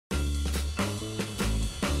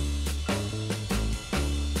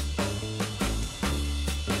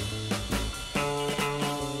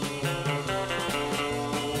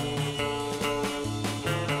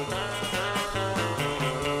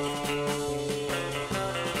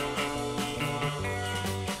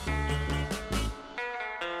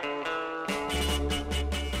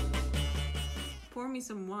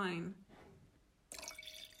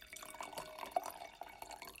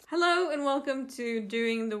Hello and welcome to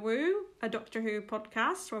Doing the Woo, a Doctor Who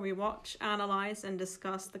podcast where we watch, analyse and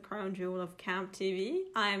discuss the crown jewel of camp TV.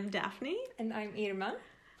 I'm Daphne. And I'm Irma.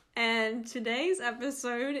 And today's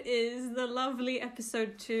episode is the lovely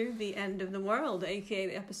episode 2, The End of the World, aka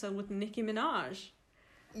the episode with Nicki Minaj.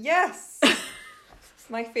 Yes!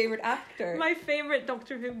 My favorite actor. My favourite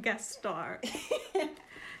Doctor Who guest star.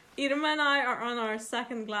 Irma and I are on our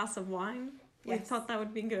second glass of wine. We thought that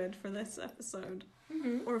would be good for this episode.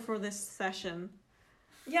 Mm-hmm. Or for this session.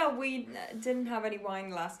 Yeah, we didn't have any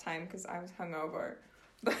wine last time because I was hungover.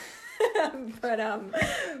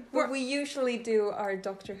 but we usually do our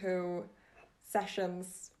Doctor Who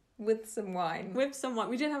sessions with some wine. With some wine.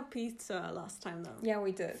 We did have pizza last time though. Yeah,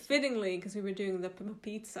 we did. Fittingly, because we were doing the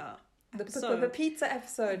pizza episode. The pizza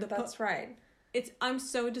episode, that's right. I'm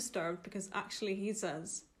so disturbed because actually he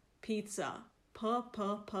says pizza.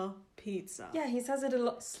 Pizza. Yeah, he says it a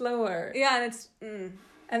lot slower. Yeah, and it's...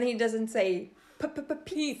 And he doesn't say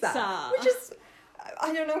pizza. Which is...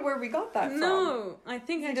 I don't know where we got that from. No, I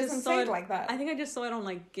think he doesn't say it like that. I think I just saw it on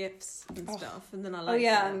like GIFs and stuff, and then I liked it. Oh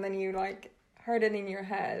yeah, and then you like heard it in your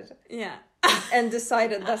head. Yeah. And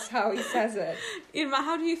decided that's how he says it. Irma,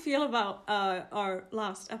 how do you feel about our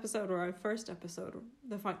last episode or our first episode?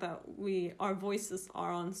 The fact that our voices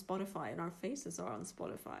are on Spotify and our faces are on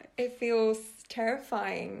Spotify. It feels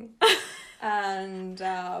terrifying. And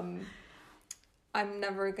I'm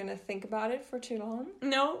never going to think about it for too long.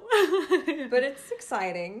 No. But it's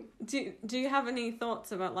exciting. Do you have any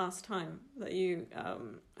thoughts about last time that you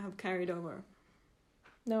have carried over?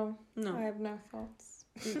 No. I have no thoughts.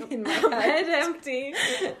 In my head empty.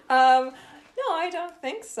 No, I don't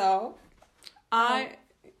think so. I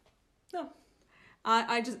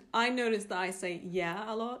noticed that I say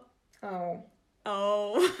yeah a lot. Oh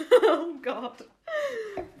oh God.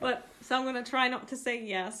 But so I'm gonna try not to say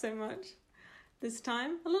yeah so much this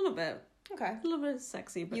time. A little bit. Okay. A little bit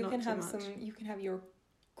sexy, but not too much. You can have your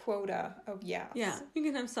quota of yes. Yeah, you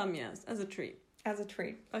can have some yes as a treat.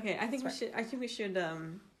 Okay, I think we should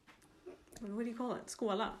what do you call it?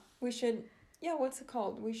 Skåla. We should... Yeah, what's it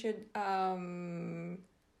called? We should... What?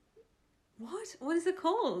 What is it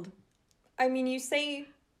called? I mean, you say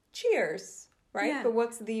cheers, right? Yeah. But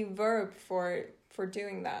what's the verb for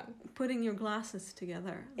doing that? Putting your glasses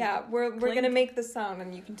together. Yeah, we're going to make the sound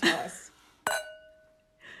and you can tell us.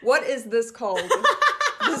 What is this called?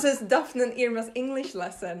 This is Daphne and Irma's English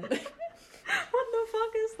lesson. What the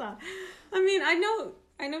fuck is that? I mean, I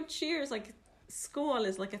know cheers, like... Skål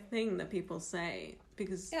is like a thing that people say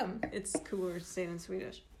because it's cooler to say it in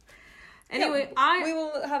Swedish. Anyway, we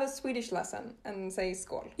will have a Swedish lesson and say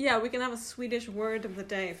skål. Yeah, we can have a Swedish word of the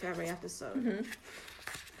day for every episode. Mm-hmm.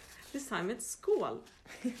 This time it's skål.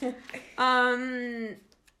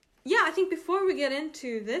 Yeah, I think before we get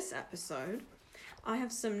into this episode, I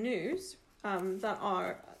have some news that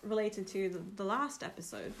are related to the last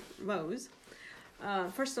episode, Rose.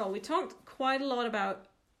 First of all, we talked quite a lot about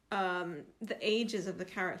the ages of the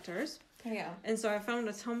characters. Yeah. And so I found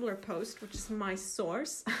a Tumblr post, which is my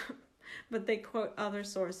source, but they quote other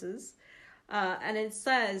sources. And it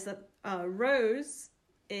says that Rose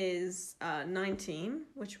is 19,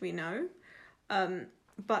 which we know.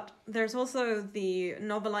 But there's also the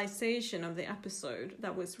novelization of the episode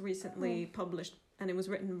that was recently published, and it was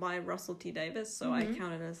written by Russell T. Davis, so I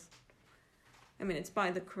count it as... I mean, it's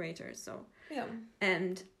by the creator, so... Yeah.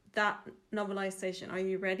 And... that novelization, are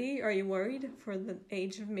you ready? Are you worried for the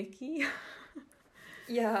age of Mickey?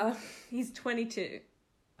 Yeah. He's 22.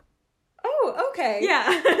 Oh, okay.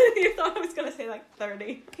 Yeah. You thought I was going to say like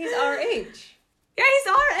 30. He's our age. Yeah, he's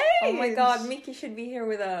our age. Oh my God, Mickey should be here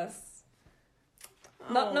with us.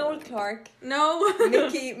 Oh. Not Noel Clark. No.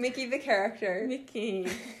 Mickey the character.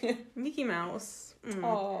 Mickey Mouse. Mm.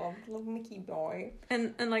 Oh, little Mickey boy.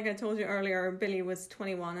 And like I told you earlier, Billy was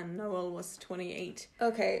 21 and Noel was 28.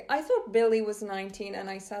 Okay, I thought Billy was 19 and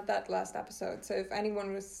I said that last episode. So if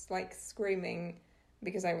anyone was like screaming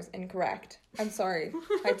because I was incorrect, I'm sorry.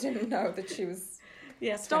 I didn't know that she was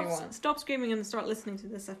 21. Stop screaming and start listening to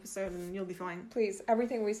this episode and you'll be fine. Please,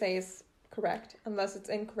 everything we say is correct unless it's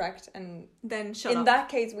incorrect, and then shut up. In that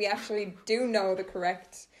case, we actually do know the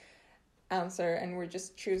correct answer and we're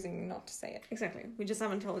just choosing not to say it. Exactly. We just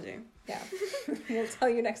haven't told you. Yeah. We'll tell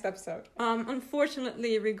you next episode.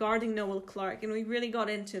 Unfortunately, regarding Noel Clark, and we really got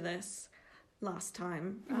into this last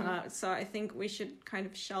time, so I think we should kind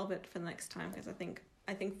of shelve it for the next time, because I think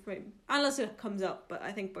unless it comes up, but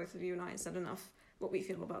I think both of you and I said enough what we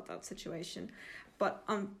feel about that situation. But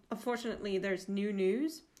unfortunately, there's new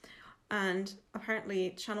news. And apparently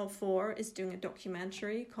Channel 4 is doing a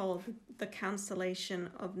documentary called The Cancellation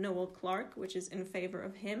of Noel Clark, which is in favour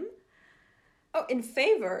of him. Oh, in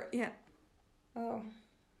favor? Yeah. Oh.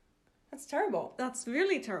 That's terrible. That's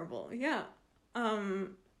really terrible, yeah.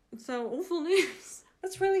 So awful news.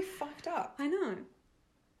 That's really fucked up. I know.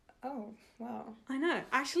 Oh, wow. I know.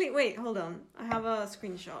 Actually, wait, hold on. I have a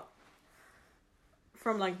screenshot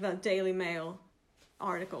from like the Daily Mail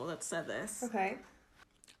article that said this. Okay.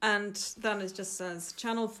 And then it just says,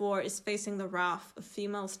 Channel 4 is facing the wrath of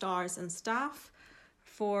female stars and staff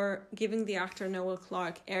for giving the actor Noel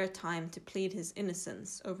Clarke airtime to plead his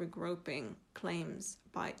innocence over groping claims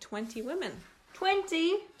by 20 women.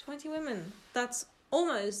 20 women. That's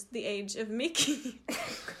almost the age of Mickey.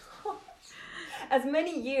 As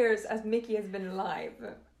many years as Mickey has been alive,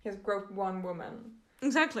 he has groped one woman.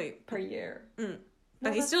 Exactly. Per year. Mm.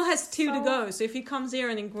 But he still has 2 to go, so if he comes here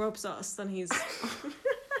and he gropes us, then he's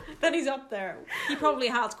then he's up there. He probably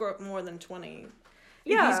has groped more than 20.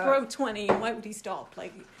 Yeah. If he's groped 20, why would he stop?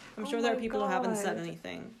 Like, I'm sure there are people who haven't said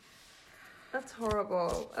anything. That's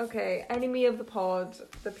horrible. Okay, enemy of the pod,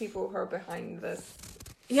 the people who are behind this.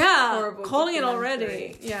 Yeah, calling it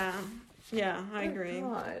already. Yeah, I agree.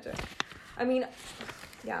 God. I mean,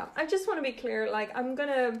 yeah, I just want to be clear, like, I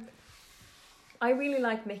really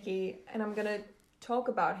like Mickey, and I'm gonna talk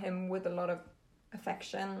about him with a lot of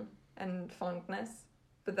affection and fondness,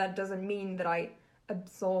 but that doesn't mean that I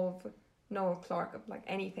absolve Noel Clarke of, like,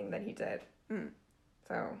 anything that he did.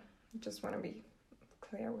 So, I just want to be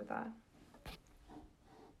clear with that.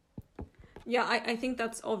 Yeah, I think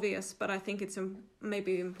that's obvious, but I think it's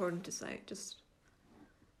maybe important to say. Just,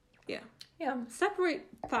 yeah. Separate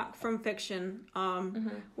fact from fiction,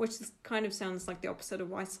 which kind of sounds like the opposite of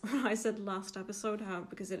what I said last episode,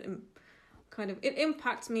 because it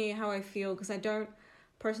impacts me how I feel, because I don't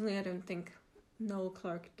think Noel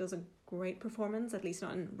Clarke does a great performance, at least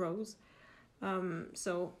not in Rose.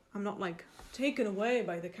 So I'm not like taken away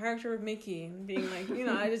by the character of Mickey and being like,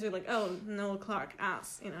 I just feel like, oh, Noel Clarke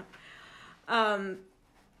ass,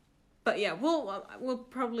 But yeah, we'll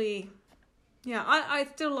probably, yeah, I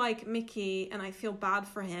still like Mickey and I feel bad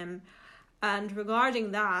for him. And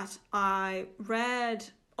regarding that, I read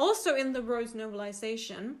also in the Rose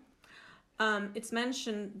novelization, it's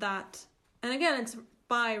mentioned that, and again, it's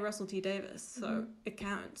by Russell T Davies, so it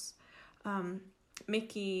counts.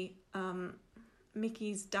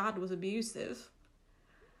 Mickey's dad was abusive,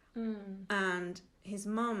 and his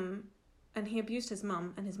mum, and he abused his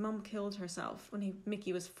mum, and his mum killed herself when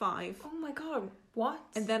Mickey was 5. Oh my god, what?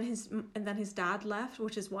 And then his dad left,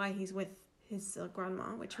 which is why he's with his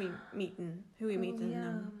grandma, which we meet in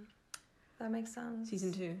that makes sense.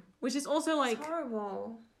 Season 2, which is also like it's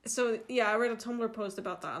horrible. So yeah, I read a Tumblr post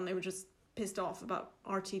about that, and they were just pissed off about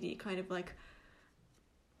RTD kind of like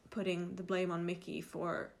putting the blame on Mickey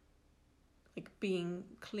for like being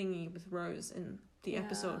clingy with Rose in the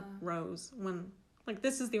episode Rose, when like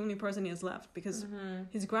this is the only person he has left, because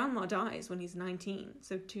his grandma dies when he's 19,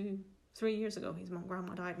 so 2-3 years ago his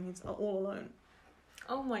grandma died and he's all alone.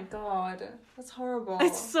 Oh my god, that's horrible.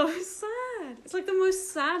 It's so sad. It's like the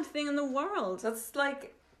most sad thing in the world. That's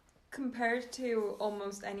like, compared to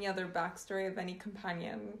almost any other backstory of any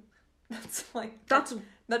companion, that's like that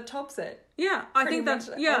tops it. Yeah, I think that's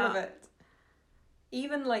all of it.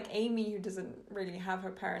 Even like Amy, who doesn't really have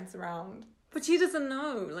her parents around, but she doesn't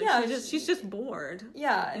know. Like she's just bored.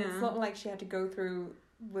 Yeah, and it's not like she had to go through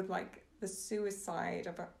with like the suicide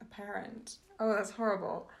of a parent. Oh, that's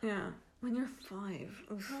horrible. Yeah, when you're 5.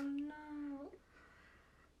 Oof. Oh no.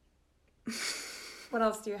 What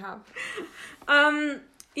else do you have?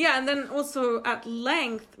 Yeah, and then also at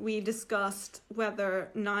length we discussed whether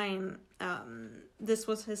 9, this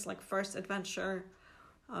was his like first adventure,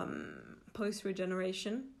 post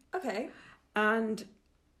regeneration. Okay. And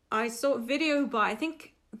I saw a video by, I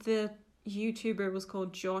think the YouTuber was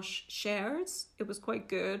called Josh Shares. It was quite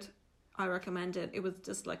good. I recommend it. It was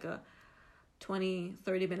just like a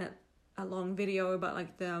 20-30 minute long video about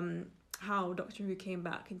like the how Doctor Who came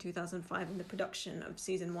back in 2005 in the production of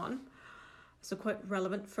season 1. So quite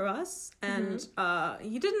relevant for us. And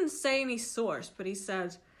he didn't say any source, but he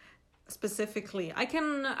said specifically, I'm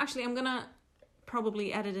gonna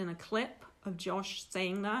probably edit in a clip of Josh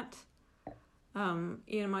saying that.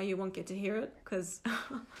 You won't get to hear it because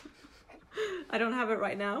I don't have it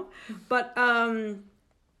right now. But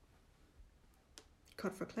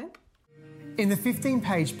cut for clip. In the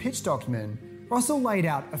 15-page pitch document, Russell laid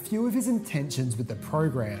out a few of his intentions with the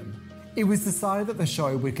program. It was decided that the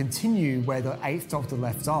show would continue where the 8th Doctor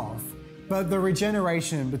left off, but the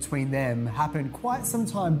regeneration between them happened quite some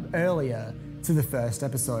time earlier to the first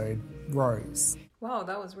episode, Rose. Wow,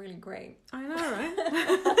 that was really great. I know, right?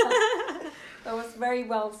 That was very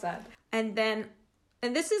well said. And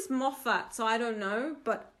this is Moffat, so I don't know,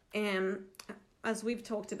 but as we've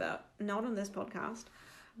talked about, not on this podcast,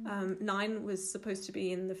 9 was supposed to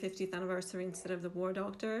be in the 50th anniversary instead of the War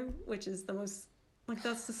Doctor, which is the most, like,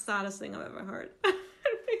 that's the saddest thing I've ever heard.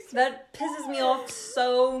 That pisses me off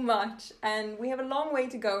so much, and we have a long way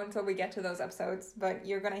to go until we get to those episodes, but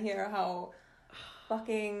you're gonna hear how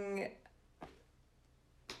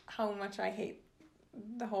much I hate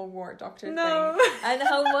the whole War Doctor thing, and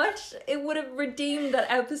how much it would have redeemed that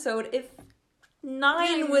episode if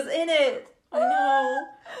 9 was in it.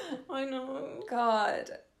 I know.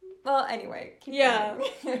 God. Well, anyway, keep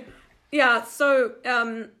going. Yeah, so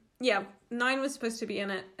 9 was supposed to be in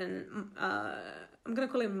it, and I'm gonna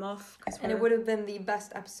call him Moth, and it would have been the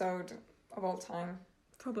best episode of all time.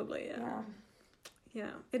 Probably,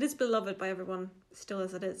 yeah. It is beloved by everyone, still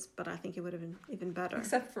as it is, but I think it would have been even better.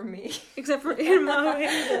 Except for me. Except for Irma, who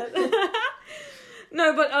hated it.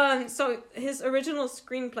 No, but so his original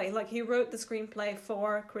screenplay, like, he wrote the screenplay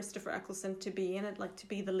for Christopher Eccleston to be in it, like, to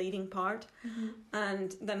be the leading part.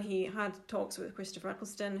 And then he had talks with Christopher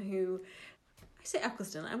Eccleston, who, I say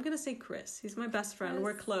Eccleston, I'm gonna say Chris. He's my best friend. Chris.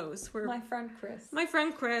 We're close. We're my friend Chris.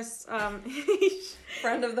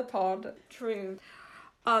 Friend of the pod. True.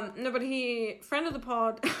 No, but friend of the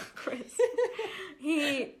pod, Chris.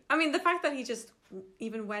 The fact that he just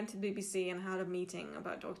even went to BBC and had a meeting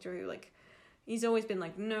about Doctor Who, like, he's always been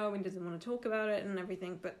like, no, he doesn't want to talk about it and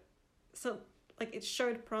everything, but so, like, it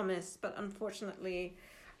showed promise, but unfortunately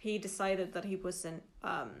he decided that he wasn't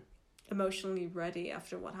emotionally ready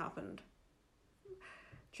after what happened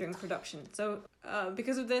during production. So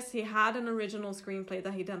because of this, he had an original screenplay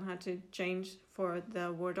that he then had to change for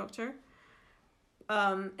the War Doctor.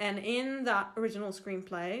 And in that original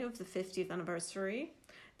screenplay of the 50th anniversary,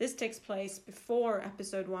 this takes place before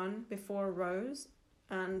episode 1, before Rose,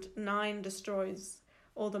 and 9 destroys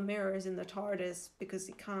all the mirrors in the TARDIS because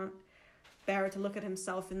he can't bear to look at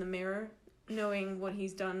himself in the mirror, knowing what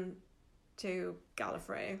he's done to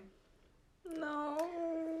Gallifrey. No.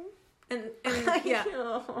 And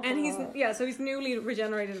he's newly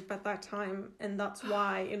regenerated at that time, and that's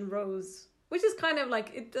why in Rose, which is kind of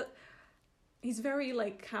like it. He's very,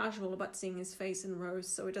 like, casual about seeing his face in Rose,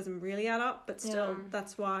 so it doesn't really add up, but still,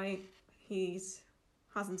 that's why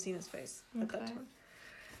hasn't seen his face at that time.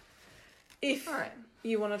 If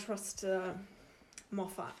you want to trust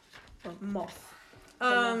Moffat, or Moth.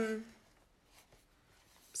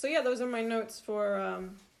 So yeah, those are my notes for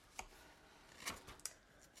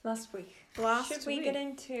last week. Should we get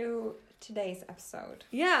into today's episode?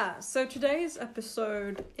 Yeah, so today's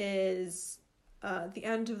episode is The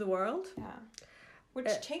End of the World. Yeah.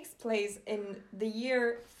 Which takes place in the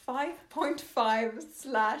year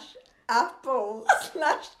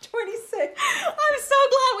 5.5/Apple/26. I'm so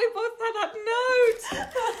glad we both had that note.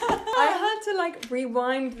 I had to, like,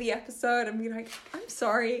 rewind the episode and be like, I'm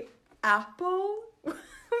sorry, Apple?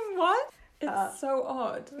 What? It's so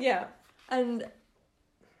odd. Yeah. And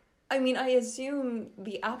I mean, I assume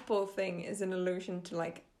the apple thing is an allusion to,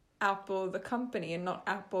 like, Apple the company and not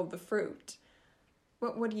Apple the fruit.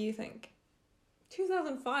 What do you think?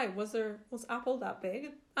 2005, was Apple that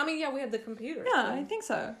big? I mean, yeah, we had the computer. Yeah, so. I think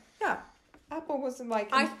so. Yeah. Apple was like...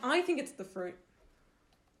 I think it's the fruit.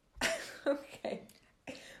 Okay.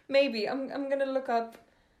 Maybe. I'm gonna look up...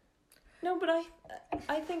 No, but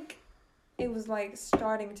I think it was, like,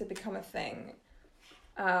 starting to become a thing.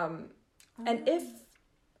 And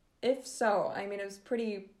if so, I mean, it was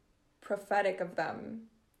pretty prophetic of them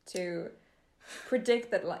to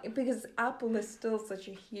predict that, like, because Apple is still such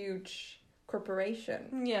a huge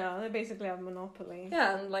corporation. Yeah, they basically have a monopoly.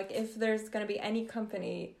 Yeah, and, like, if there's gonna be any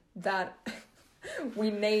company that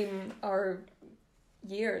we name our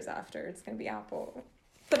years after, it's gonna be Apple.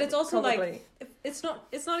 But it's also probably. Like it's not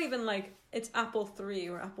even like it's Apple 3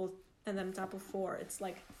 or Apple and then it's Apple 4. It's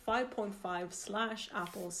like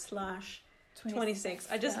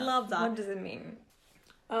 5.5/Apple/26. I just love that. What does it mean?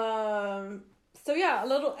 So yeah, a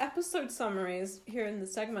little episode summaries here in the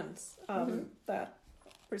segments that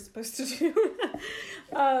we're supposed to do.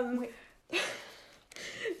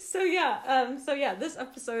 So yeah, this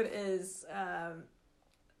episode is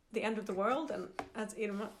The End of the World, and as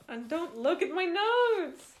Irma, and don't look at my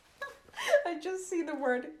notes. I just see the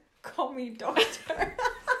word "call me doctor."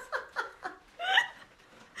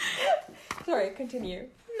 Sorry, continue.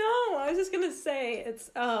 No, I was just gonna say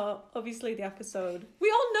it's obviously the episode.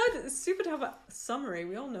 We all know that it's super to have a summary.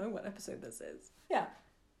 We all know what episode this is. Yeah.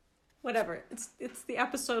 Whatever. It's the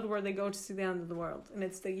episode where they go to see the end of the world, and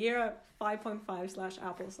it's the year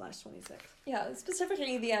 5.5/Apple/26. Yeah,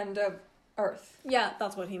 specifically the end of Earth. Yeah,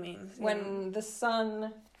 that's what he means. When the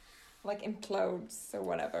sun, like, implodes or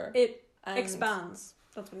whatever. It expands.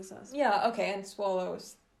 That's what he says. Yeah, okay, and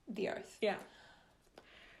swallows the Earth. Yeah.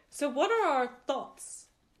 So what are our thoughts,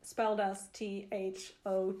 spelled as THOTS,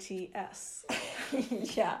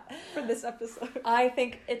 Yeah. for this episode? I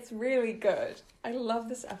think it's really good. I love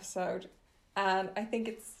this episode, and I think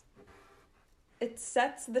it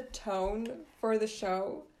sets the tone for the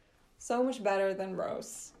show so much better than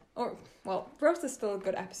Rose. Or, well, Rose is still a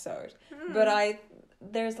good episode, but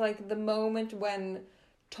there's like the moment when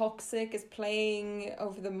Toxic is playing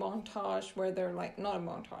over the montage where they're like, not a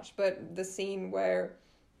montage, but the scene where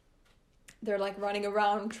they're like running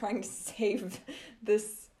around trying to save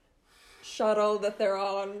this shuttle that they're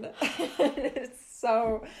on. It's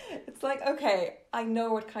like, okay, I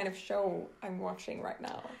know what kind of show I'm watching right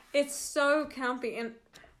now. It's so campy. And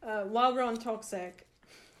while we're on Toxic,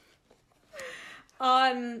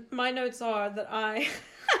 my notes are that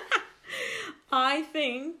I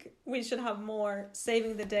think we should have more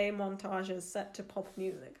saving the day montages set to pop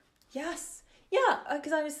music. Yes. Yeah,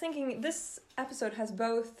 because I was thinking this episode has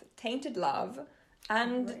both Tainted Love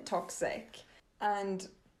and Toxic. And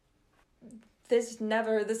this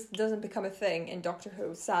doesn't become a thing in Doctor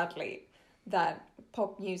Who, sadly, that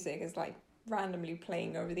pop music is like randomly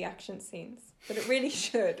playing over the action scenes. But it really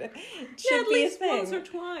should. It should at be least a thing. once or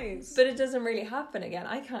twice. But it doesn't really happen again.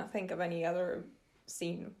 I can't think of any other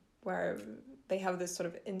scene where they have this sort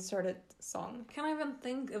of inserted song. Can I even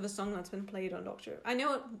think of a song that's been played on Doctor Who? I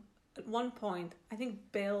know at one point, I think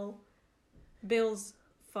Bill's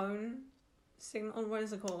phone signal, what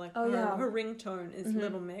is it called? Like her ringtone is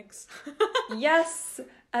Little Mix. Yes,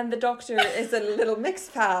 and the Doctor is a Little Mix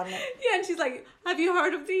fan. Yeah, and she's like, have you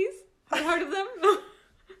heard of these? Have you heard of them?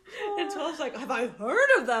 And 12's like, have I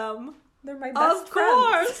heard of them? They're my best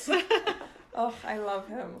friends. Of course. Oh, I love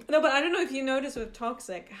him. No, but I don't know if you notice with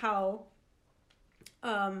Toxic how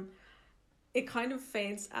it kind of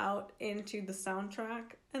fades out into the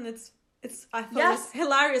soundtrack, and it's I thought it's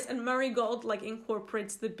hilarious, and Murray Gold like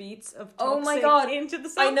incorporates the beats of Toxic into the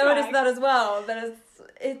soundtrack. I noticed that as well. That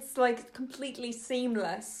it's like completely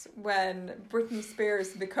seamless when Britney Spears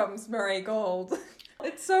becomes Murray Gold.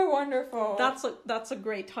 It's so wonderful. That's a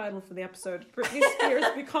great title for the episode. Britney Spears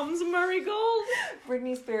becomes Murray Gold.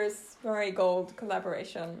 Britney Spears Murray Gold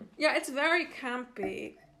collaboration. Yeah, it's very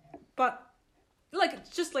campy, but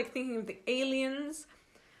like just like thinking of the aliens,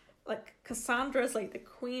 like Cassandra's like the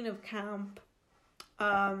queen of camp.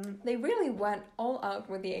 They really went all out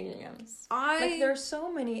with the aliens. Like there are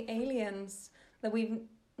so many aliens that we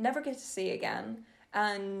never get to see again,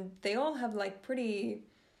 and they all have like pretty.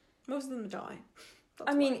 Most of them die.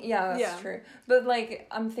 That's true. But like,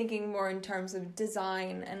 I'm thinking more in terms of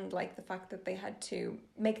design and like the fact that they had to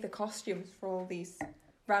make the costumes for all these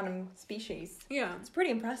random species. Yeah. It's pretty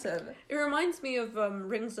impressive. It reminds me of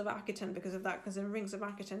Rings of Akaton because of that, because in Rings of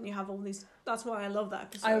Akaton you have all these, that's why I love that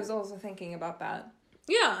episode. I was also thinking about that.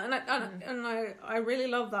 Yeah, and I really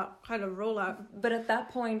love that kind of rollout. But at that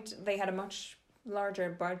point they had a much larger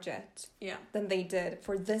budget than they did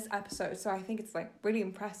for this episode, so I think it's like really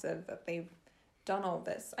impressive that they've done all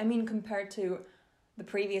this. I mean, compared to the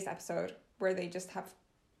previous episode where they just have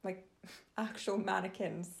like actual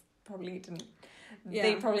mannequins,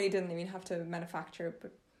 they probably didn't even have to manufacture,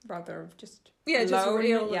 but rather just just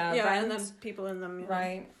real brands. And then people in them,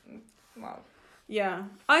 right? Wow. Yeah,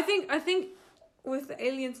 I think with the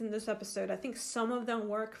aliens in this episode, I think some of them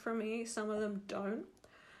work for me, some of them don't.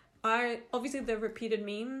 Obviously the repeated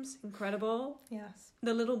memes, incredible. Yes.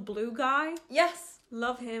 The little blue guy. Yes.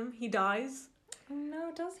 Love him. He dies. Oh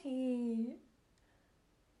no, does he?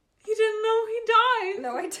 You didn't know he died?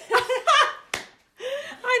 No, I didn't.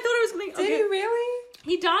 I thought it was something. Did he really?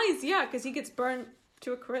 He dies, yeah, because he gets burnt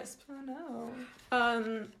to a crisp. Oh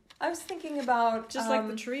no. I was thinking about just like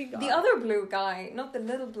the tree guy. The other blue guy, not the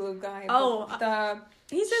little blue guy. Oh,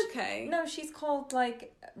 he's okay. No, she's called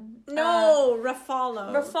like. No,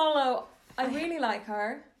 Ruffalo. Ruffalo. I really like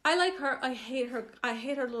her. I like her. I hate her. I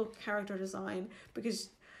hate her little character design because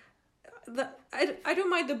I don't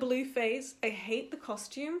mind the blue face. I hate the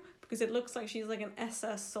costume because it looks like she's like an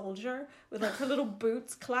SS soldier with like her little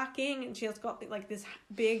boots clacking, and she has got like this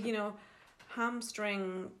big,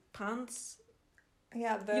 hamstring pants.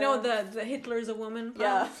 Yeah, the Hitler's a woman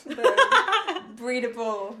pants. Yeah, the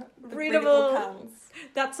breathable pants.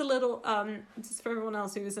 That's a little just for everyone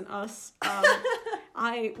else who isn't us.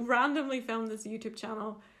 I randomly found this YouTube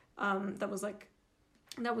channel that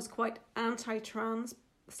was quite anti-trans,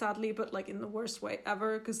 sadly, but like in the worst way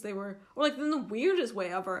ever, because they were, or like in the weirdest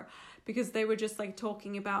way ever, because they were just like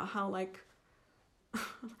talking about how like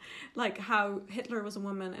like how Hitler was a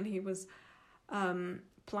woman and he was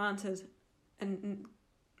planted and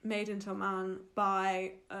made into a man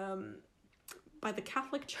by by the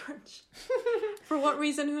Catholic Church. For what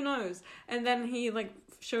reason, who knows? And then he like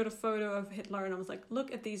showed a photo of Hitler, and I was like,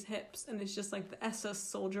 look at these hips, and it's just like the SS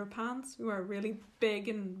soldier pants, who are really big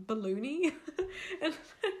and balloony.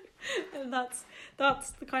 and that's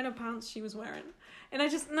the kind of pants she was wearing. And I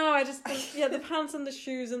just think, yeah, the pants and the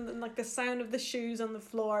shoes, and like the sound of the shoes on the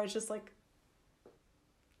floor is just like,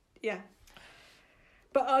 yeah.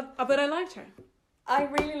 But I liked her. I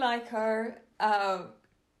really like her,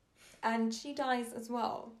 and she dies as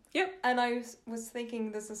well. Yep. And I was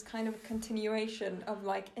thinking this is kind of a continuation of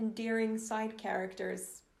like endearing side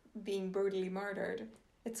characters being brutally murdered.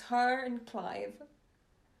 It's her and Clive.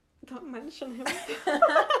 Don't mention him. No,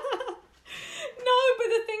 but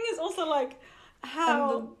the thing is also like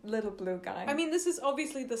how... And the little blue guy. I mean, this is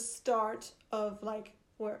obviously the start of like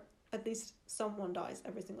where at least someone dies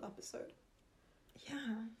every single episode.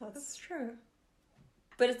 Yeah, that's true.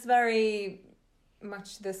 But it's very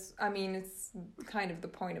much this... I mean, it's kind of the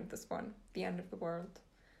point of this one. The end of the world.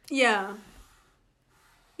 Yeah.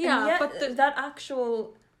 Yeah, but that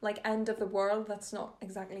actual like end of the world, that's not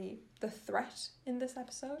exactly the threat in this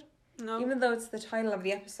episode. No. Even though it's the title of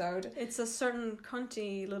the episode. It's a certain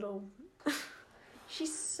cunty little...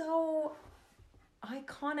 She's so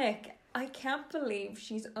iconic. I can't believe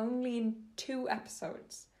she's only in 2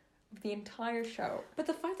 episodes of the entire show. But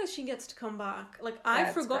the fact that she gets to come back, like, I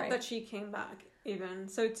forgot great. that she came back even,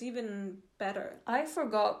 so it's even better. I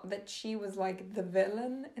forgot that she was like the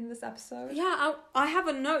villain in this episode. Yeah, I have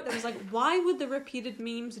a note that was like, why would the repeated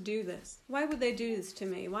memes do this? Why would they do this to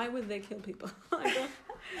me? Why would they kill people?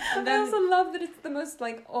 And I also love that it's the most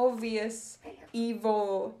like obvious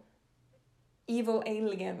evil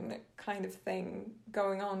alien kind of thing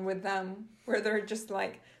going on with them, where they're just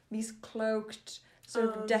like these cloaked sort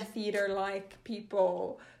of Death Eater like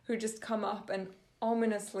people who just come up and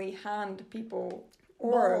ominously hand people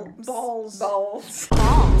orbs, balls,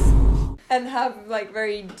 and have like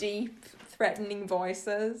very deep threatening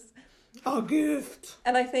voices. A gift.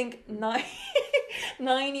 And I think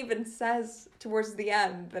Nine even says towards the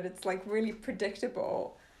end that it's like really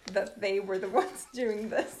predictable that they were the ones doing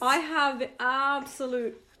this. I have the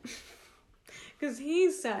absolute... Because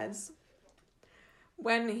he says,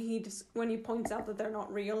 when he points out that they're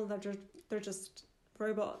not real, they're just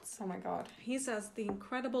robots. Oh my god. He says the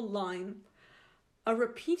incredible line, a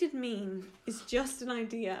repeated meme is just an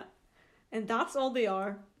idea. And that's all they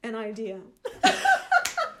are, an idea.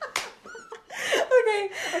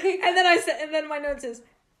 Okay. And then my note says,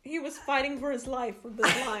 he was fighting for his life with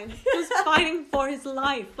this line. He was fighting for his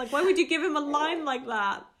life. Like, why would you give him a line like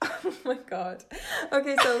that? Oh my god.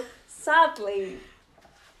 Okay, so sadly,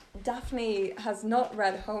 Daphne has not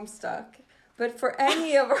read Homestuck. But for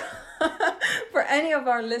any of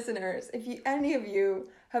our listeners, if any of you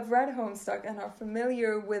have read Homestuck and are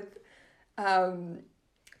familiar with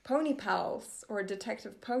Pony Pals or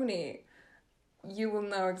Detective Pony, you will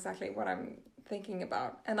know exactly what I'm thinking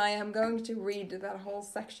about. And I am going to read that whole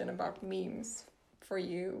section about memes for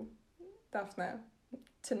you, Daphne,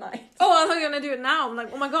 tonight. Oh, I thought you were going to do it now. I'm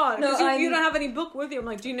like, oh my god, because you don't have any book with you. I'm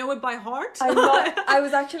like, do you know it by heart? I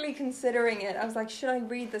was actually considering it. I was like, should I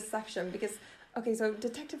read this section? Because, okay, so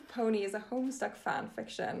Detective Pony is a Homestuck fan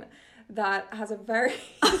fiction that has a very...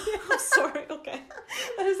 I'm sorry, okay.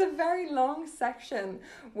 That is a very long section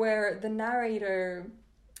where the narrator,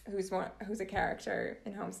 who's a character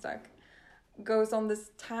in Homestuck, goes on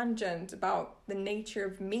this tangent about the nature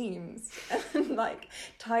of memes and like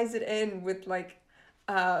ties it in with like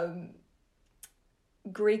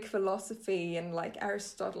Greek philosophy and like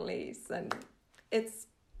Aristoteles, and it's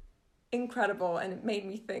incredible. And it made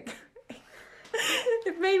me think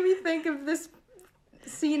of this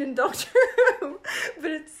scene in Doctor Who,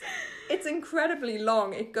 but it's incredibly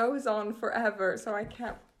long. It goes on forever, so I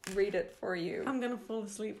can't read it for you. I'm gonna fall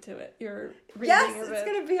asleep to it. You're reading yes, of it's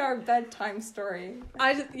gonna be our bedtime story.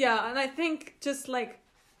 And I think just like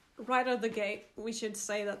right out of the gate, we should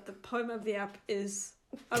say that the poem of the app is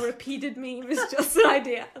a repeated meme. Is just an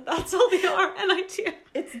idea. That's all they are, an idea.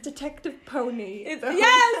 It's Detective Pony.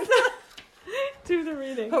 Yes. Do the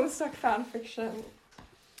reading. Homestuck fanfiction.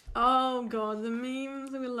 Oh god, the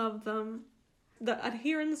memes, we love them. The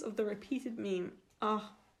adherence of the repeated meme. Oh.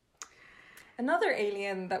 Another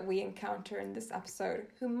alien that we encounter in this episode,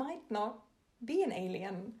 who might not be an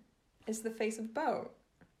alien, is the face of Bo.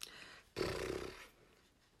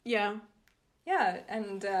 Yeah. Yeah,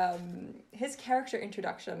 and his character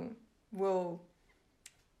introduction will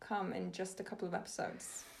come in just a couple of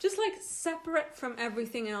episodes. Just like separate from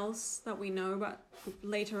everything else that we know about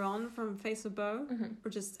later on from Face of Bo,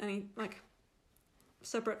 or just any like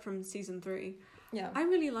separate from season 3. Yeah. I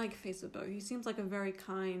really like Face of Bo. He seems like a very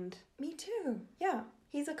kind... Me too. Yeah.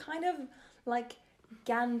 He's a kind of like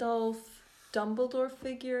Gandalf, Dumbledore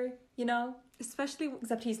figure, you know? Especially...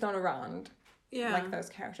 Except he's not around. Yeah. Like those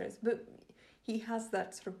characters. But he has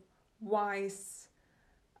that sort of wise,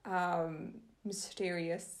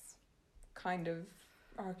 mysterious kind of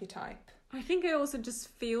archetype. I think I also just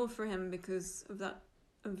feel for him because of that...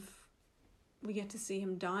 We get to see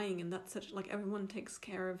him dying, and that's such... Like, everyone takes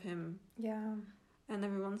care of him. Yeah. And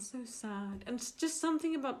everyone's so sad. And it's just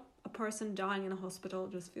something about a person dying in a hospital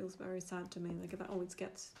just feels very sad to me. Like, that always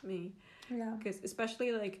gets me. Yeah. Because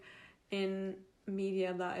especially, like, in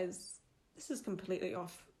media that is... This is completely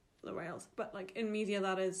off the rails. But, like, in media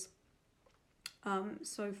that is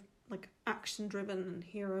so, like, action-driven and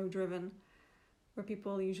hero-driven, where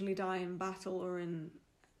people usually die in battle or in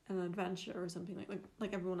an adventure or something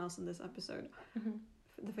like everyone else in this episode. Mm-hmm.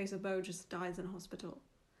 The Face of Bo just dies in a hospital.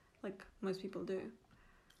 Like most people do.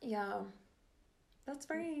 Yeah. That's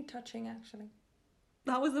very touching, actually.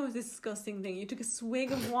 That was the most disgusting thing. You took a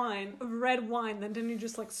swig of wine, of red wine, and then you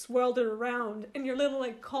just like swirled it around in your little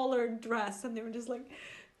like collared dress, and they were just like,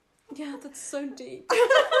 yeah, that's so deep.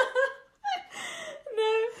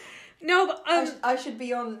 No, but I should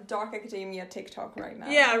be on Dark Academia TikTok right now.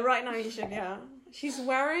 Yeah, right now you should. Yeah, she's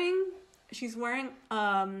wearing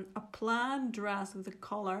a plaid dress with a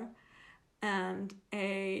collar and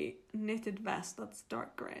a knitted vest that's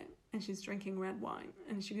dark grey, and she's drinking red wine,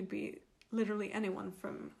 and she could be literally anyone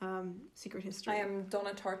from Secret History. I am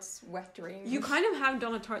Donna Tartt's wet dream. You kind of have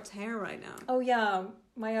Donna Tartt's hair right now. Oh yeah,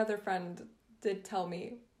 my other friend did tell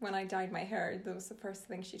me when I dyed my hair, that was the first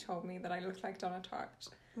thing she told me, that I looked like Donna Tartt.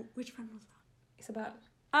 Which friend was that? Isabel.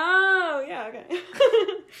 Oh, yeah, okay.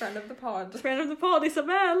 Friend of the pod. Friend of the pod,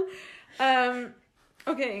 Isabel.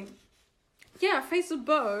 Okay. Yeah, Face of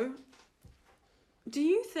Bo. Do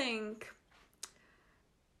you think...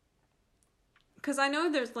 Because I know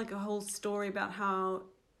there's like a whole story about how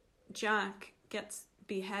Jack gets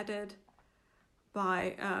beheaded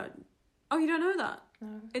by... Oh, you don't know that?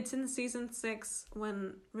 No. It's in season 6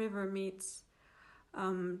 when River meets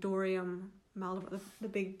Dorium Maldiv, the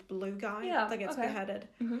big blue guy that gets beheaded.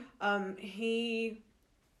 Mm-hmm. He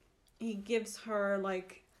gives her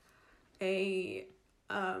like a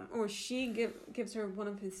or she gives her one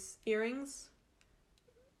of his earrings.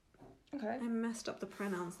 Okay. I messed up the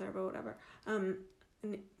pronouns there, but whatever. And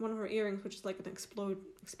one of her earrings, which is like an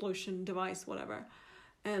explosion device, whatever.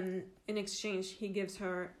 And in exchange, he gives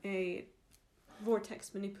her a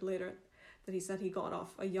vortex manipulator that he said he got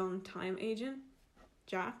off a young time agent,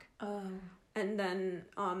 Jack. Oh. And then,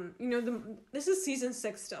 you know, this is season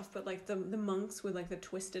 6 stuff, but like the monks with like the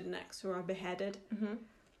twisted necks who are beheaded,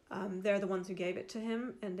 they're the ones who gave it to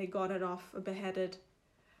him, and they got it off a beheaded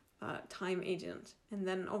time agent. And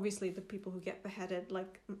then obviously the people who get beheaded,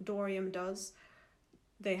 like Dorium does,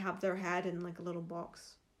 they have their head in like a little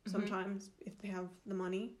box sometimes if they have the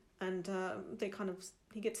money, and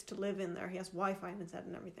he gets to live in there. He has Wi-Fi in his head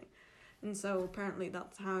and everything. And so apparently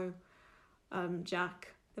that's how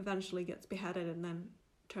Jack eventually gets beheaded and then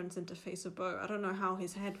turns into Face of Bo. I don't know how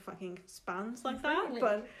his head fucking spans like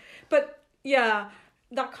that, but yeah,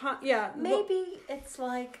 that can't, yeah. Maybe it's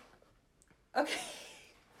like, okay.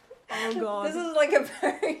 Oh god. This is like a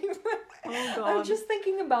very... Oh god. I'm just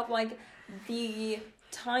thinking about like the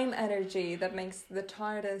time energy that makes the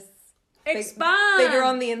TARDIS expand bigger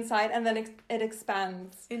on the inside, and then it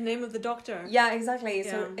expands. In name of the Doctor. Yeah, exactly.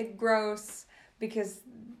 Yeah. So it grows because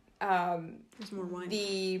there's more wine.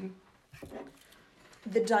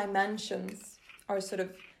 The dimensions are sort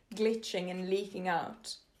of glitching and leaking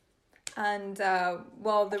out. And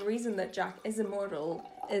the reason that Jack is immortal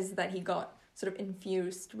is that he got sort of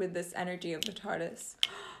infused with this energy of the TARDIS.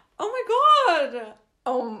 Oh my god!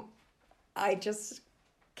 I just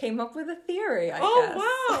came up with a theory, I guess.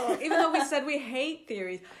 Oh wow! Even though we said we hate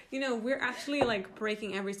theories, you know, we're actually like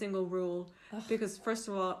breaking every single rule. Because first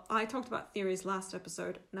of all, I talked about theories last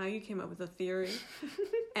episode. Now you came up with a theory,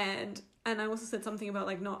 and I also said something about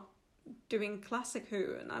like not doing Classic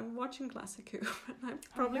Who, and I'm watching Classic Who, and I'm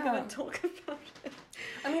probably gonna talk about it.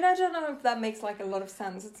 I mean, I don't know if that makes like a lot of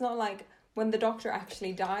sense. It's not like when the Doctor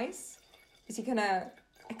actually dies, is he gonna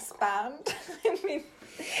expand? I mean,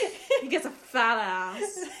 he gets a fat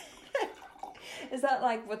ass. Is that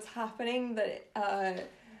like what's happening? That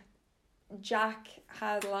Jack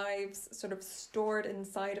had lives sort of stored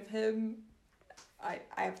inside of him? I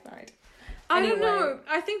have no idea. I don't know.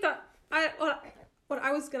 I think that what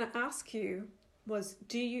I was going to ask you was,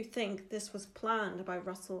 do you think this was planned by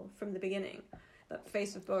Russell from the beginning? that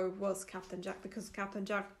Face of Bow was Captain Jack, because Captain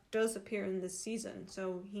Jack does appear in this season,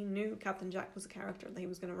 so he knew Captain Jack was a character that he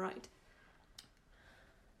was going to write.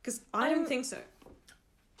 Because I don't think so.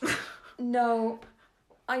 No,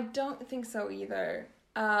 I don't think so either.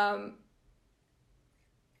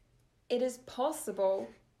 It is possible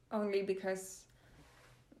only because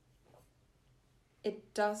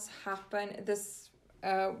it does happen. This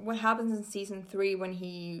what happens in season 3 when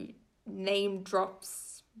he name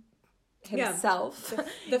drops himself. Yeah,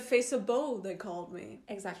 the Face of Bow, they called me.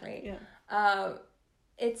 Exactly. Yeah.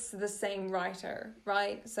 It's the same writer,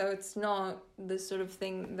 right? So it's not the sort of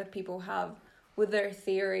thing that people have with their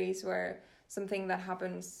theories where something that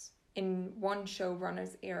happens in one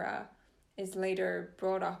showrunner's era is later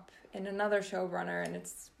brought up in another showrunner, and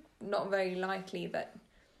it's not very likely that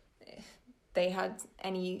they had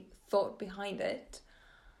any thought behind it.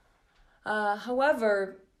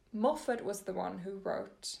 However, Moffat was the one who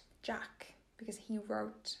wrote Jack, because he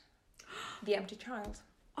wrote The Empty Child.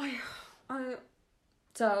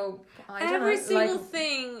 So I don't know. Every single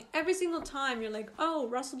thing, every single time you're like, oh,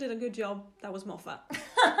 Russell did a good job. That was Moffat.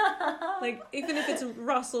 Like, even if it's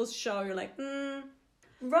Russell's show, you're like,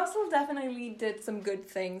 Russell definitely did some good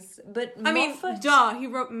things, but I Moffat... mean, he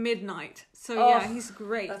wrote Midnight. So yeah, he's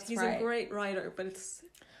great. He's right. a great writer, but it's...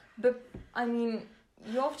 But, I mean,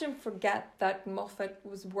 you often forget that Moffat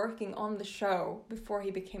was working on the show before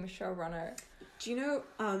he became a showrunner. Do you know,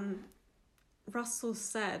 Russell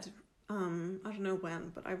said... I don't know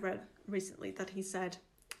when, but I read recently that he said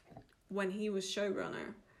when he was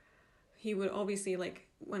showrunner, he would obviously, like,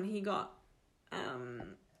 when he got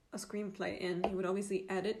a screenplay in, he would obviously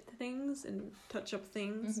edit things and touch up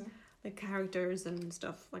things, like characters and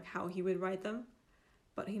stuff, like how he would write them,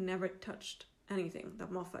 but he never touched anything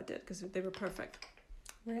that Moffat did because they were perfect.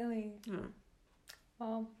 Really?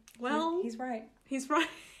 Yeah. Well, he's right. He's right.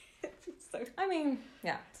 So, I mean,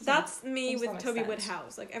 yeah. That's me with Toby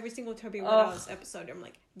Woodhouse. Like, every single Toby Woodhouse episode, I'm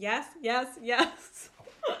like, yes, yes, yes.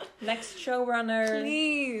 Next showrunner.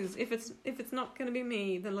 Please. If it's not going to be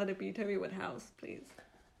me, then let it be Toby Woodhouse, please.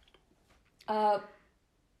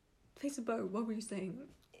 Face of Bow, what were you saying?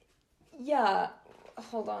 Yeah,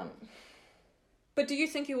 hold on. But do you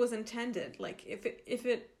think it was intended? Like,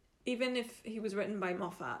 even if he was written by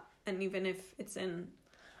Moffat, and even if it's in...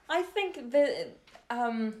 I think that,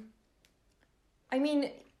 I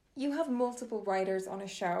mean, you have multiple writers on a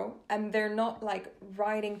show, and they're not, like,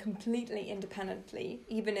 writing completely independently,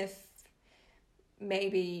 even if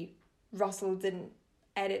maybe Russell didn't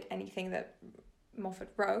edit anything that Moffat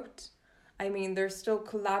wrote. I mean, they're still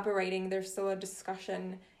collaborating, there's still a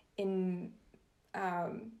discussion in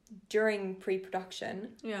during pre-production.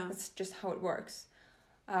 Yeah. That's just how it works.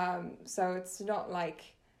 So it's not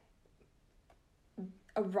like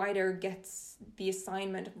a writer gets the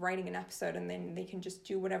assignment of writing an episode and then they can just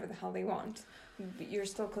do whatever the hell they want. You're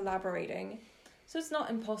still collaborating. So it's not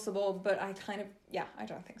impossible, but I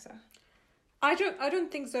don't think so. I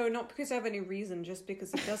don't think so, not because I have any reason, just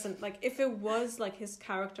because it doesn't, like, if it was, like, his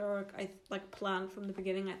character arc, planned from the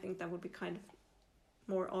beginning, I think that would be kind of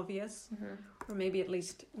more obvious. Or maybe at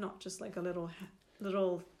least not just, like, a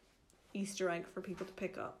little Easter egg for people to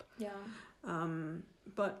pick up. Yeah.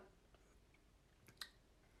 But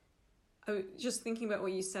I was just thinking about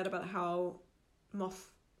what you said about how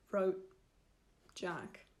Moff wrote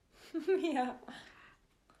Jack. Yeah.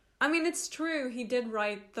 I mean, it's true, he did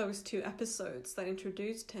write those 2 episodes that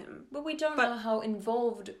introduced him. But we don't know how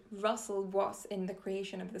involved Russell was in the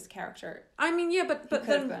creation of this character. I mean, yeah,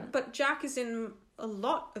 but Jack is in a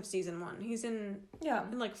lot of season 1. He's in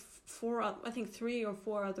like 3 or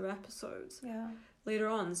 4 other episodes. Yeah. Later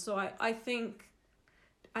on. So I think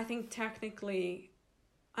technically,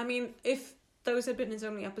 I mean, if those had been his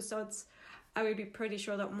only episodes, I would be pretty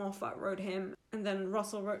sure that Moffat wrote him, and then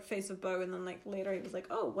Russell wrote Face of Bow, and then, like, later he was like,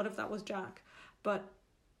 oh, what if that was Jack? But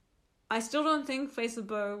I still don't think Face of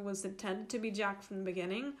Bow was intended to be Jack from the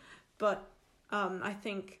beginning, but I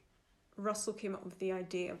think Russell came up with the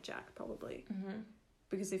idea of Jack, probably.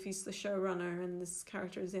 Because if he's the showrunner and this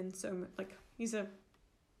character is in so much, like, he's a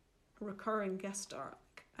recurring guest star.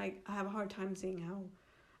 I have a hard time seeing how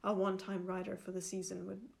a one-time writer for the season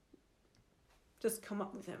would just come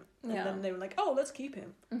up with him. And then they were like, oh, let's keep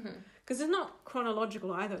him. Because it's not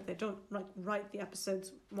chronological either. They don't, like, write the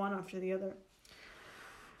episodes one after the other.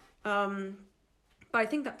 But I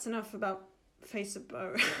think that's enough about Face of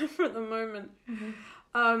Bow for the moment.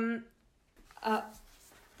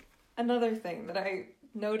 Another thing that I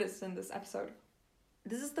noticed in this episode,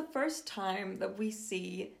 this is the first time that we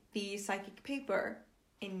see the psychic paper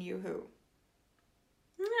in New Who.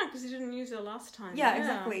 Yeah, because he didn't use it last time. Yeah,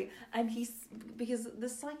 exactly. And because the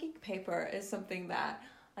psychic paper is something that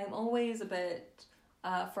I'm always a bit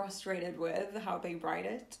frustrated with how they write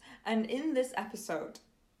it. And in this episode,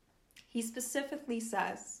 he specifically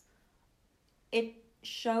says, it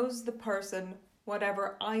shows the person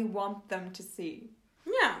whatever I want them to see.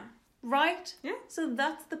 Yeah. Right? Yeah. So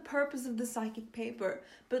that's the purpose of the psychic paper.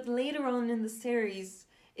 But later on in the series,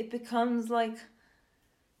 it becomes like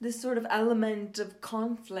this sort of element of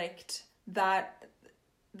conflict that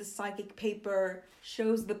the psychic paper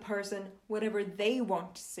shows the person whatever they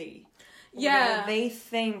want to see. Whatever they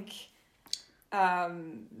think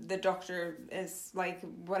the doctor is like,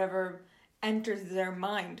 whatever enters their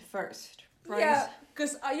mind first. Right? Yeah,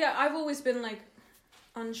 because I've always been like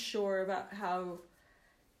unsure about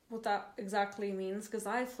what that exactly means, because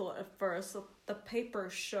I thought at first that the paper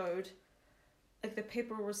showed, like, the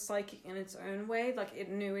paper was psychic in its own way, like it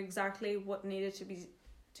knew exactly what needed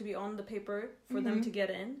to be on the paper for them to get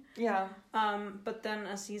in. Yeah. But then,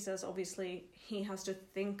 as he says, obviously he has to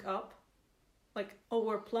think up, like, oh,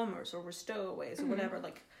 we're plumbers or we're stowaways or whatever,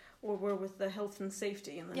 like, or we're with the health and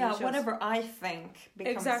safety, and then whatever I think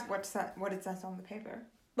becomes exactly what it says on the paper.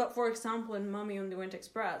 But for example, in Mummy on the Orient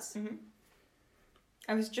Express,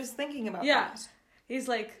 I was just thinking about yeah, that. he's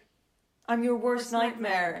like, I'm your worst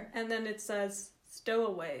nightmare. and then it says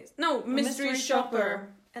stowaways. No, mystery shopper.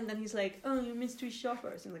 And then he's like, oh, you're mystery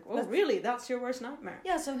shoppers. And like, oh, really? That's your worst nightmare?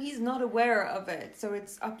 Yeah, so he's not aware of it. So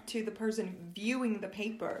it's up to the person viewing the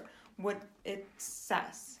paper what it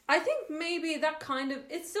says. I think maybe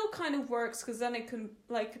it still kind of works, because then it can,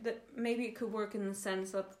 like, that maybe it could work in the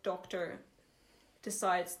sense that the doctor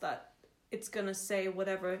decides that it's gonna say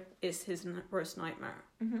whatever is his worst nightmare.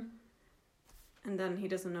 And then he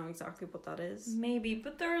doesn't know exactly what that is. Maybe,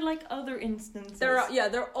 but there are like other instances. There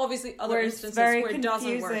are obviously other instances where it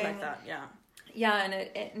doesn't work like that. Yeah. Yeah, and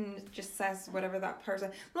it just says whatever that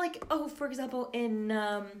person, like, oh, for example, in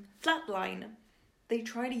Flatline, they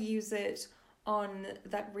try to use it on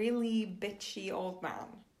that really bitchy old man.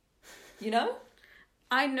 You know?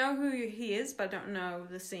 I know who he is, but I don't know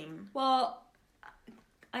the scene. Well,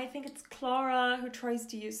 I think it's Clara who tries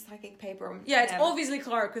to use psychic paper. Yeah, it's obviously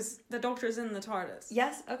Clara, because the doctor's in the TARDIS.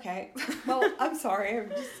 Yes, okay. Well, I'm sorry.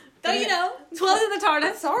 I'm just... Don't you know? 12 in the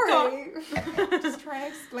TARDIS. Sorry. I'm just trying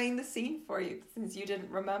to explain the scene for you, since you didn't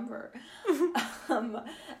remember.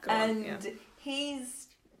 He's...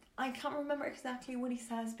 I can't remember exactly what he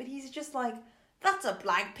says, but he's just like, that's a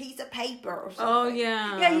blank piece of paper or something. Oh,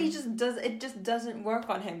 yeah. Yeah, it just doesn't work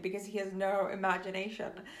on him because he has no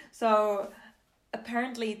imagination. So...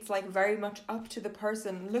 apparently it's like very much up to the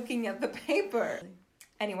person looking at the paper.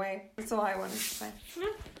 Anyway, that's all I wanted to say. Yeah.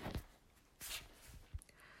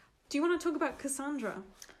 Do you want to talk about Cassandra?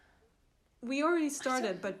 We already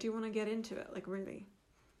started, but do you want to get into it, like, really?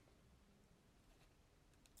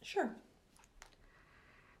 Sure.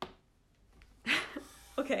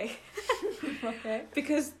 Okay. Okay.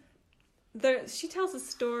 Because she tells a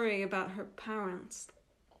story about her parents.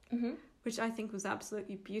 Which I think was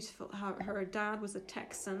absolutely beautiful. How her dad was a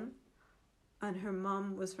Texan and her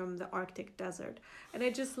mom was from the Arctic desert. And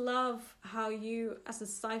I just love how you, as a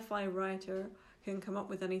sci-fi writer, can come up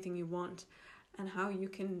with anything you want. And how you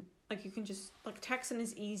can just, like, Texan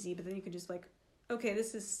is easy, but then you can just, like, okay,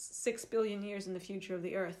 this is 6 billion years in the future of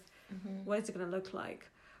the Earth. What is it going to look like?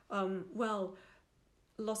 Well,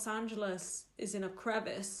 Los Angeles is in a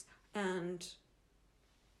crevice and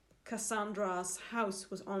Cassandra's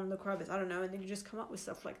house was on the crevice. I don't know, and then you just come up with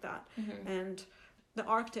stuff like that. And the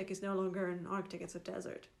Arctic is no longer an Arctic, it's a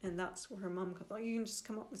desert, and that's where her mum comes. Like, you can just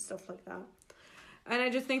come up with stuff like that. And I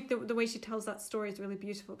just think the way she tells that story is really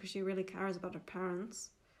beautiful, because she really cares about her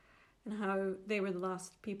parents and how they were the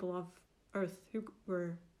last people of Earth who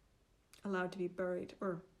were allowed to be buried,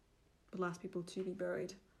 or the last people to be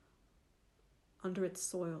buried under its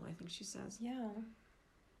soil, I think she says. Yeah.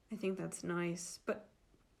 I think that's nice. But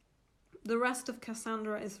the rest of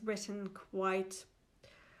Cassandra is written quite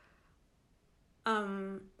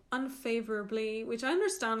unfavorably, which I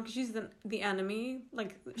understand, because she's the enemy,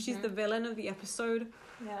 like, she's the villain of the episode.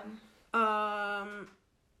 Yeah.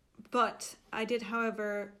 But I did,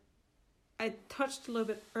 however, I touched a little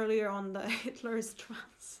bit earlier on the Hitler's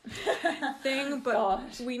trans thing,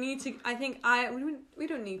 but we need to, I think we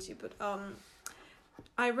don't need to, but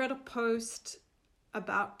I read a post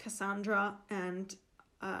about Cassandra and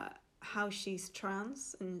how she's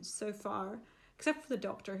trans, and so far, except for the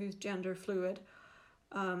doctor who's gender fluid,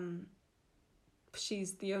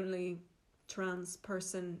 she's the only trans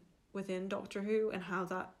person within Doctor Who, and how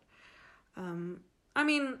that I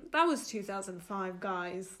mean, that was 2005,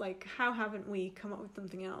 guys. Like, how haven't we come up with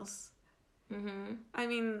something else? Mm-hmm. I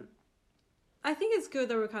mean, I think it's good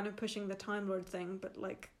that we're kind of pushing the Time Lord thing, but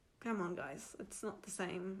like, come on, guys, it's not the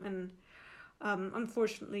same. And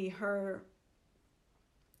unfortunately,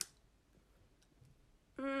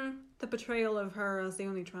 the portrayal of her as the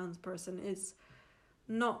only trans person is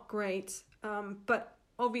not great. But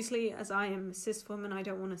obviously, as I am a cis woman, I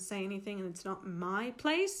don't want to say anything, and it's not my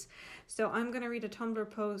place. So I'm going to read a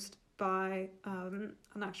Tumblr post by an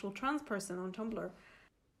actual trans person on Tumblr.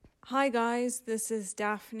 Hi guys, this is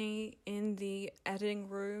Daphne in the editing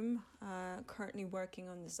room, currently working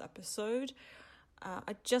on this episode.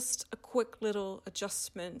 Just a quick little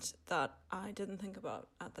adjustment that I didn't think about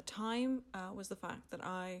at the time was the fact that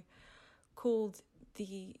I called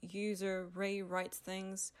the user Ray Writes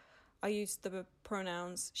Things. I used the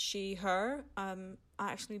pronouns she, her. I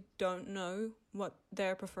actually don't know what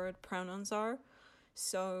their preferred pronouns are.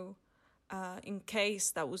 So in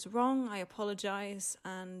case that was wrong, I apologize,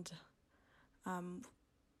 and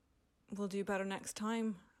we'll do better next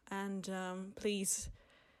time. And please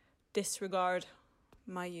disregard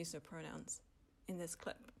my use of pronouns in this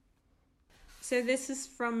clip. So this is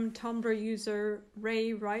from Tumblr user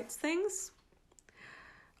Ray Writes Things.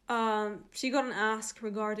 She got an ask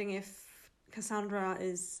regarding if Cassandra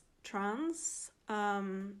is trans.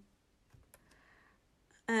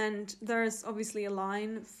 And there's obviously a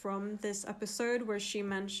line from this episode where she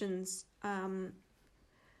mentions,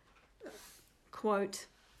 quote,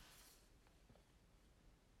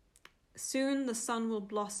 "Soon the sun will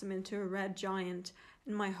blossom into a red giant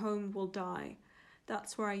and my home will die.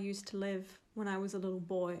 That's where I used to live when I was a little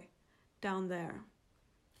boy, down there."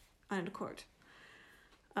 End quote.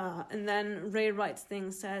 And then Ray Writes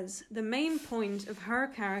Things says, "The main point of her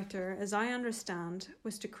character, as I understand,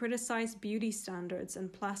 was to criticize beauty standards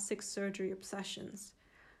and plastic surgery obsessions.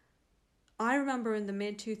 I remember in the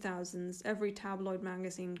mid-2000s, every tabloid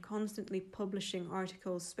magazine constantly publishing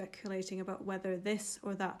articles speculating about whether this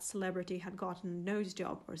or that celebrity had gotten a nose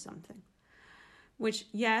job or something. Which,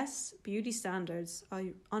 yes, beauty standards are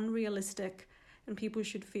unrealistic and people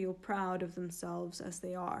should feel proud of themselves as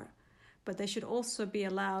they are. But they should also be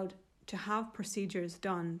allowed to have procedures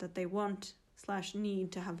done that they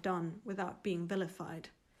want/need to have done without being vilified.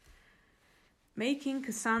 Making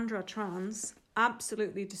Cassandra trans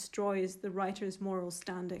absolutely destroys the writer's moral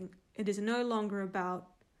standing. It is no longer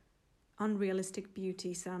about unrealistic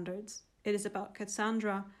beauty standards. It is about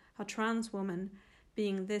Cassandra, a trans woman,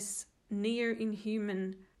 being this near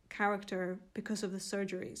inhuman character because of the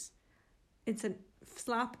surgeries. It's a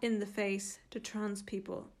slap in the face to trans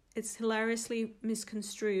people. It's hilariously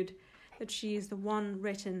misconstrued that she is the one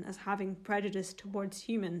written as having prejudice towards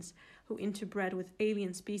humans who interbred with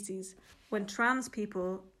alien species, when trans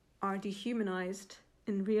people are dehumanized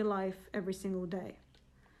in real life every single day.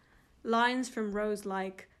 Lines from Rose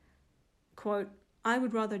like, quote, "I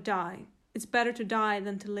would rather die. It's better to die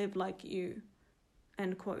than to live like you,"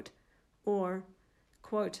 end quote. Or,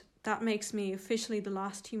 quote, "That makes me officially the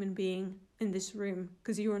last human being in this room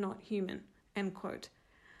because you are not human," end quote.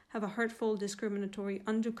 Have a hurtful, discriminatory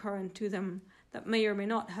undercurrent to them that may or may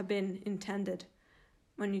not have been intended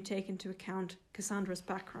when you take into account Cassandra's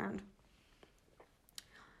background.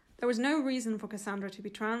 There was no reason for Cassandra to be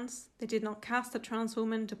trans. They did not cast a trans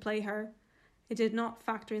woman to play her. It did not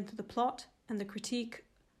factor into the plot, and the critique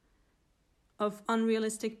of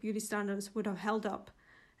unrealistic beauty standards would have held up,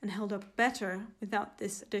 and held up better without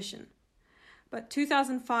this addition. But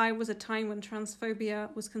 2005 was a time when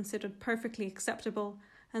transphobia was considered perfectly acceptable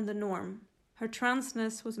and the norm. Her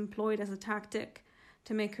transness was employed as a tactic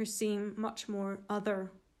to make her seem much more other,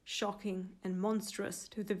 shocking, and monstrous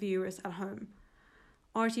to the viewers at home.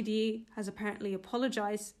 RTD has apparently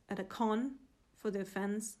apologized at a con for the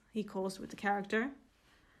offense he caused with the character.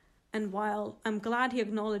 And while I'm glad he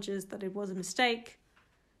acknowledges that it was a mistake,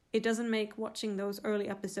 it doesn't make watching those early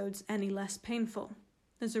episodes any less painful.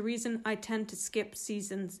 There's a reason I tend to skip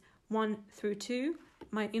seasons 1 through 2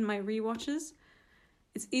 in my rewatches.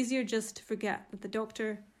 It's easier just to forget that the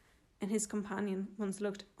Doctor and his companion once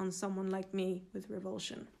looked on someone like me with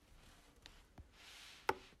revulsion.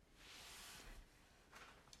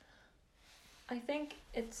 I think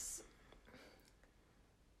it's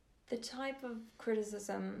the type of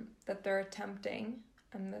criticism that they're attempting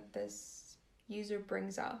and that this user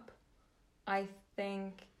brings up, I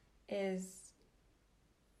think is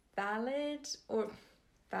valid,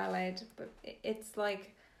 but it's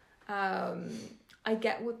like, I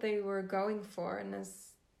get what they were going for, and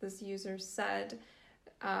as this user said,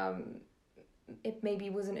 it maybe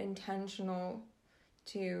wasn't intentional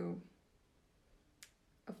to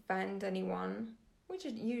offend anyone, which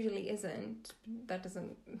it usually isn't. That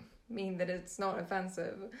doesn't mean that it's not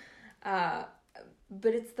offensive. But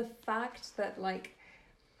it's the fact that, like,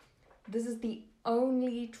 this is the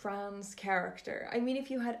only trans character. I mean, if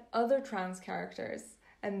you had other trans characters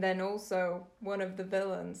and then also one of the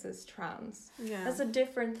villains is trans, that's a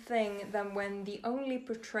different thing than when the only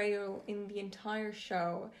portrayal in the entire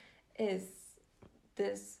show is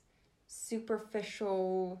this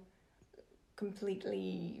superficial,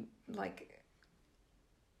 completely, like,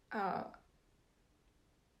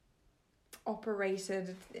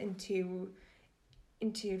 operated into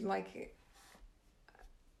like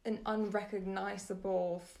an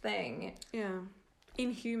unrecognizable thing. Yeah.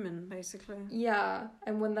 Inhuman, basically. Yeah,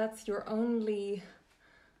 and when that's your only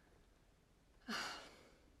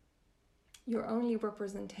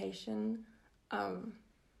representation of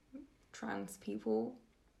trans people,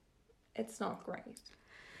 it's not great.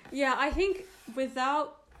 Yeah, I think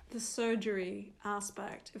without the surgery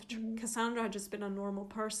aspect, if Cassandra had just been a normal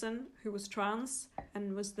person who was trans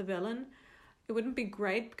and was the villain, it wouldn't be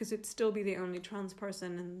great because it'd still be the only trans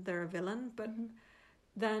person and they're a villain. But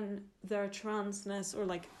then their transness, or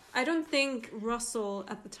like, I don't think Russell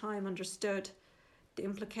at the time understood the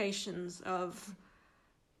implications of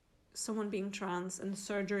someone being trans and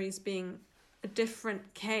surgeries being a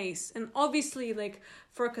different case. And obviously, like,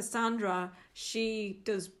 for Cassandra, she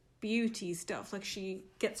does beauty stuff, like she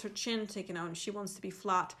gets her chin taken out and she wants to be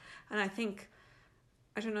flat, and I think,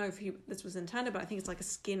 I don't know if this was intended, but I think it's like a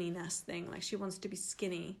skinniness thing, like she wants to be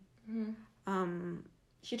skinny.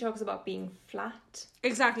 She talks about being flat,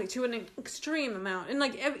 exactly, to an extreme amount, and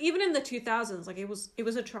like even in the 2000s, like it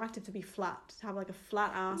was attractive to be flat, to have like a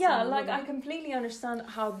flat ass. Yeah, like I completely understand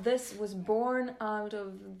how this was born out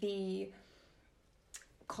of the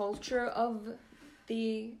culture of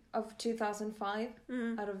 2005,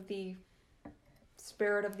 out of the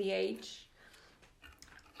spirit of the age.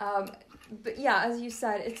 But yeah, as you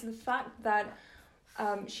said, it's the fact that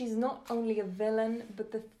she's not only a villain, but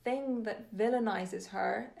the thing that villainizes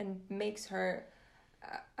her and makes her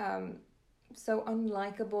so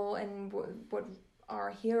unlikable, and what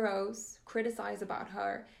our heroes criticize about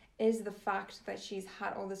her is the fact that she's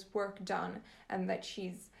had all this work done and that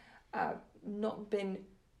she's not been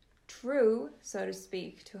true, so to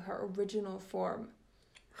speak, to her original form.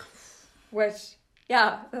 Which,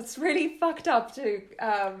 yeah, that's really fucked up to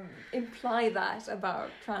imply that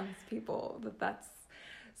about trans people, that that's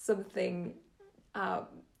something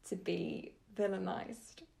to be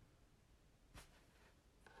villainized.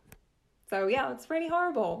 So yeah, it's really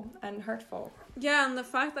horrible and hurtful. Yeah, and the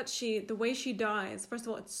fact that the way she dies, first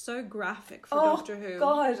of all, it's so graphic for Doctor Who. Oh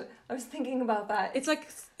God, I was thinking about that. It's like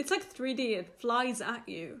 3D, it flies at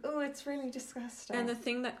you. Oh, it's really disgusting. And the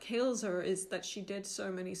thing that kills her is that she did so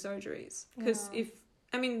many surgeries. Because I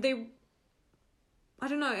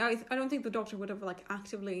don't know, I don't think the Doctor would have like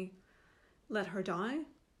actively let her die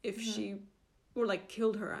if she, or like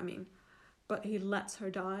killed her, I mean. But he lets her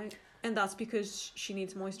die. And that's because she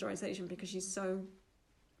needs moisturization, because she's so...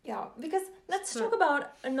 Yeah, because let's talk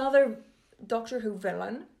about another Doctor Who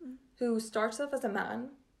villain who starts off as a man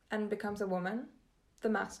and becomes a woman, the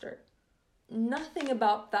Master. Nothing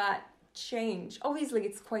about that changed. Obviously,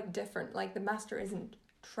 it's quite different. Like, the Master isn't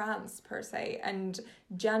trans per se, and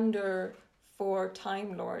gender for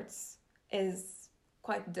Time Lords is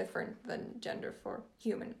quite different than gender for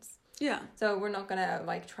humans. Yeah. So we're not gonna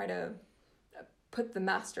like try to put the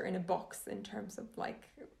Master in a box in terms of like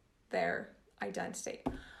their identity,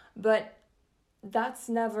 but that's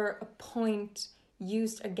never a point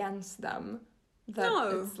used against them, that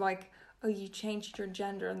it's like, oh, you changed your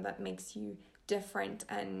gender and that makes you different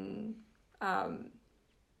and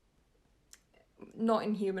not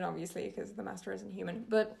inhuman, obviously, because the Master isn't human,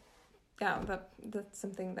 but yeah, that's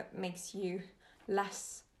something that makes you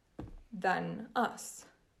less than us.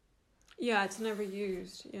 Yeah, it's never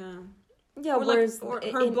used. Yeah, or whereas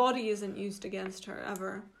her body isn't used against her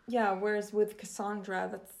ever. Yeah, whereas with Cassandra,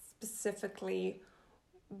 that's specifically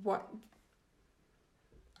what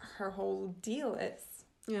her whole deal is.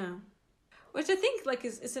 Yeah, which I think like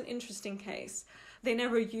is an interesting case. They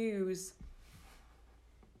never use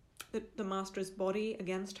the Master's body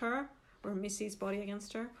against her, or Missy's body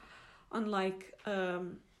against her, unlike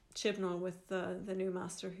Chibnall with the new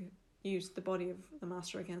Master, who used the body of the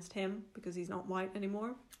Master against him because he's not white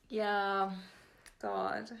anymore. Yeah,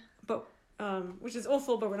 God. But which is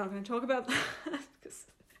awful, but we're not going to talk about that because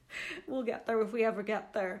we'll get there if we ever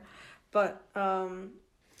get there. But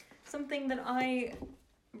something that I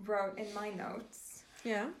wrote in my notes,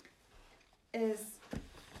 is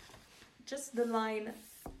just the line,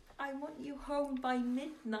 "I want you home by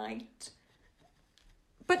midnight."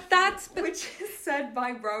 But which is said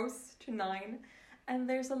by Rose to 9, and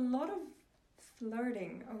there's a lot of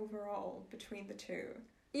flirting overall between the two.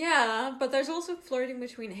 Yeah, but there's also flirting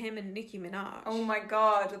between him and Nicki Minaj. Oh my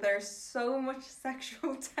god, there's so much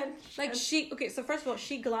sexual tension. Like so first of all,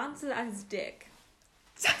 she glances at his dick.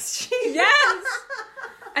 Does she? Yes!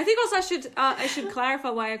 I think also I should clarify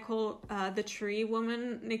why I call the tree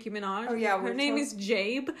woman Nicki Minaj. Oh yeah, her name is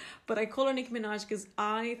Jabe, but I call her Nicki Minaj because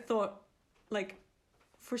I thought, like,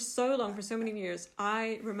 for so long, for so many years,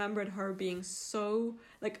 I remembered her being so,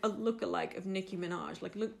 like, a lookalike of Nicki Minaj.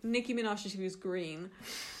 Like, look, Nicki Minaj, she was green.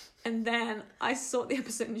 And then I saw the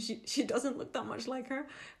episode and she doesn't look that much like her,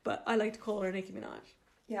 but I like to call her Nicki Minaj.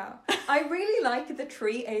 Yeah. I really like the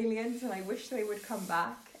tree aliens and I wish they would come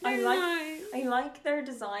back. I like their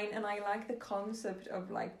design and I like the concept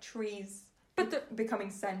of, like, trees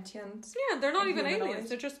becoming sentient. Yeah, they're not even aliens,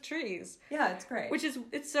 they're just trees. Yeah, it's great.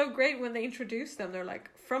 It's so great when they introduce them. They're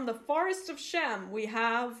like, from the forest of Shem, we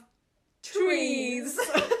have trees.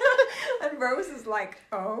 And Rose is like,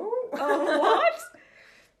 oh what?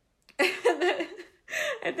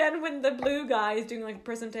 and then when the blue guy is doing, like, a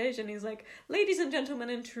presentation, he's like, ladies and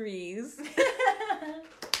gentlemen in trees.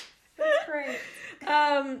 That's great.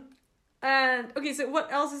 And okay, so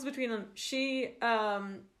what else is between them? She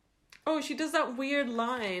does that weird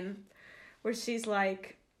line where she's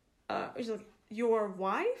like, your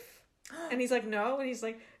wife? And he's like, no. And he's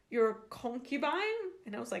like, your concubine?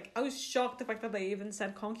 And I was shocked the fact that they even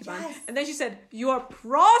said concubine. Yes. And then she said, your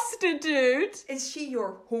prostitute. Is she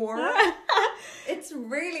your whore? It's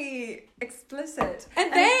really explicit.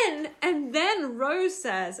 And then Rose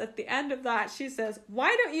says at the end of that, she says,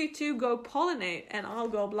 why don't you two go pollinate and I'll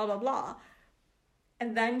go blah, blah, blah.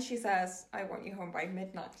 And then she says, I want you home by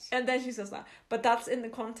midnight. And then she says that. But that's in the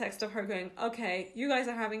context of her going, okay, you guys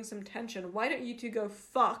are having some tension. Why don't you two go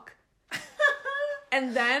fuck?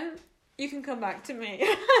 And then you can come back to me.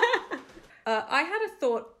 I had a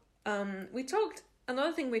thought.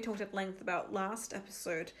 Another thing we talked at length about last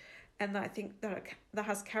episode, and that I think that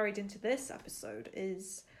has carried into this episode,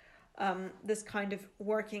 is this kind of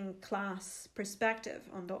working class perspective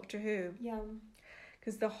on Doctor Who. Yeah.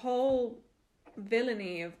 Because the whole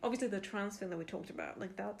villainy of, obviously, the trans thing that we talked about,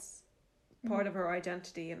 like, that's part of her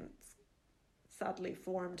identity and sadly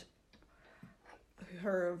formed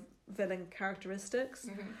her villain characteristics.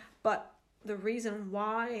 But the reason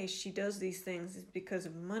why she does these things is because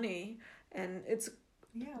of money, and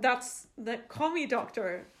that's the Call Me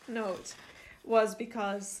Doctor note was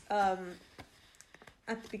because at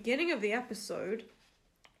the beginning of the episode,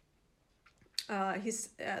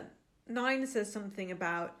 Nine says something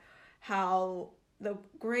about how the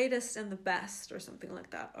greatest and the best, or something like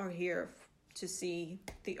that, are here to see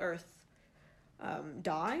the Earth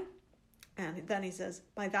die. And then he says,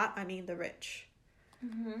 by that I mean the rich.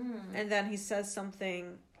 And then he says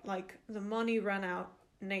something like, the money ran out,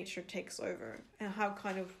 nature takes over. And how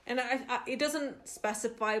kind of, and I it doesn't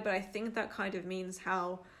specify, but I think that kind of means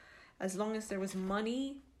how, as long as there was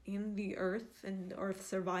money in the Earth and the Earth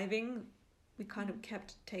surviving, we kind of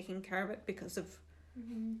kept taking care of it because of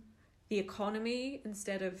the economy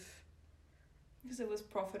instead of... Because it was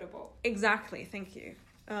profitable. Exactly, thank you.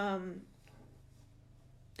 And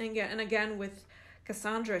again with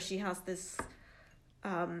Cassandra, she has this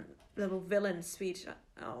little villain speech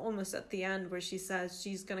almost at the end where she says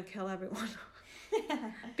she's gonna kill everyone.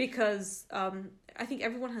 Because I think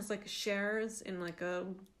everyone has, like, shares in, like, a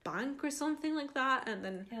bank or something like that, and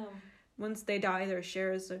then once they die, their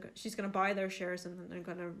shares she's gonna buy their shares and then they're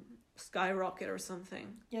gonna skyrocket or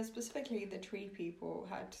something. Yeah, specifically the tree people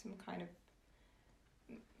had some kind of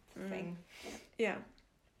thing. Yeah.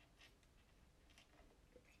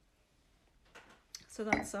 So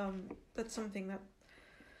that's something that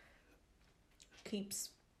keeps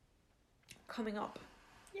coming up.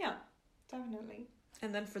 Yeah, definitely.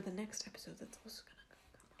 And then for the next episode, that's also gonna come.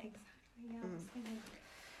 Exactly. Yeah.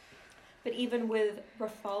 But even with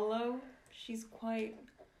Ruffalo, she's quite.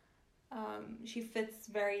 She fits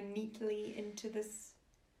very neatly into this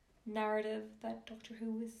narrative that Doctor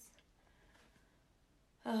Who is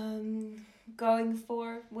going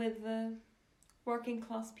for, with the working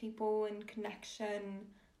class people and connection,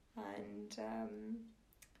 and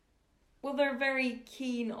they're very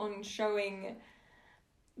keen on showing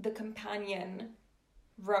the companion,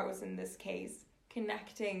 Rose in this case,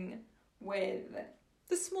 connecting with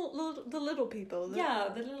the little people.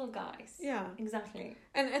 The little guys. Yeah, exactly.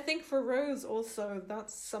 And I think for Rose also,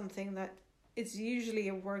 that's something that it's usually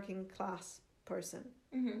a working class person.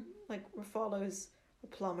 Like Ruffalo's a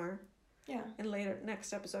plumber. Yeah. And later,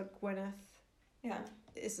 next episode, Gwyneth. Yeah.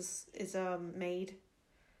 Is a maid.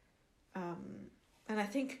 And I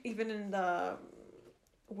think even in the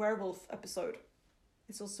werewolf episode,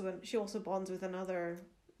 she also bonds with another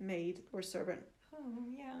maid or servant. Oh,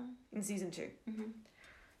 yeah. In season 2. Mm-hmm.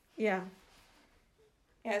 Yeah.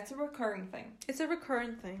 Yeah, it's a recurring thing. It's a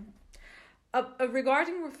recurrent thing.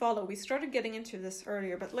 Regarding Ruffalo, we started getting into this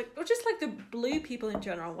earlier, but just like the blue people in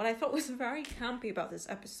general, what I thought was very campy about this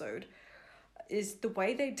episode is the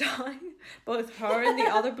way they die. Both her and the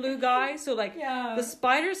other blue guy. So the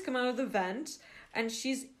spiders come out of the vent, and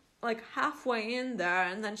she's like halfway in there,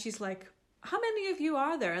 and then she's like, how many of you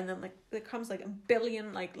are there? And then there comes like a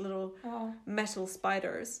billion like little metal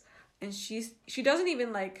spiders, and she doesn't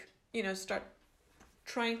even start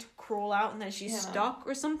trying to crawl out, and then she's stuck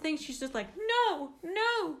or something. She's just like, no,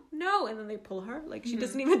 and then they pull her. Like, she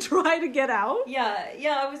doesn't even try to get out. Yeah,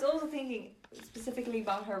 I was also thinking specifically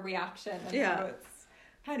about her reaction, and how it's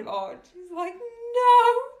kind of odd. She's like,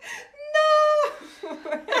 no.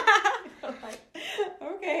 Like,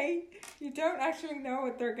 okay, you don't actually know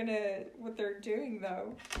what they're doing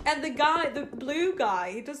though. And the blue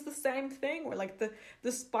guy, he does the same thing where like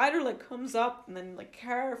the spider comes up and then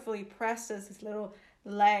carefully presses his little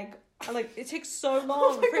leg. It takes so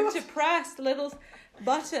long for him to press the little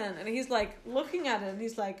button, and he's like looking at it and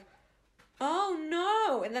he's like, oh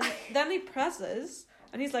no, and then he presses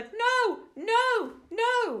and he's like, no,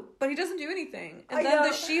 but he doesn't do anything, and then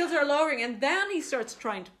the shields are lowering, and then he starts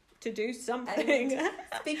trying to do something. And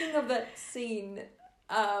speaking of that scene,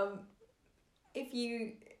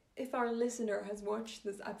 if our listener has watched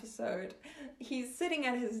this episode, he's sitting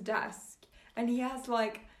at his desk and he has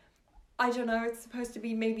I don't know, it's supposed to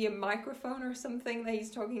be maybe a microphone or something that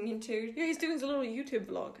he's talking into. Yeah, he's doing his little YouTube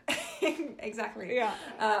vlog. Exactly. Yeah.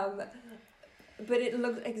 But it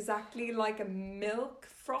looks exactly like a milk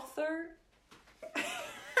frother.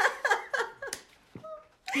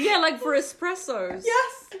 Yeah, for espressos.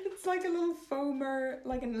 Yes, it's like a little foamer,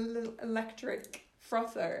 like a little electric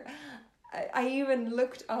frother. I even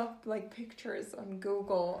looked up pictures on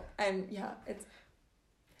Google, and yeah,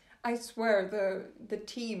 I swear the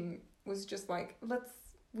team was just like,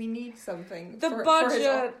 we need something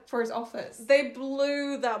for his office. They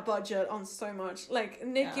blew that budget on so much.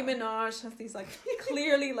 Nicki Minaj has these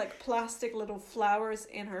clearly plastic little flowers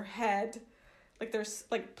in her head. There's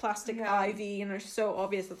plastic ivy, and they're so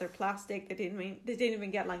obvious that they're plastic. They didn't even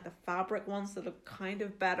get the fabric ones that look kind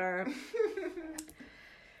of better.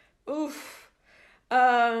 Oof.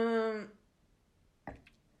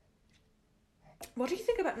 What do you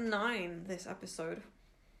think about 9 this episode?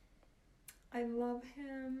 I love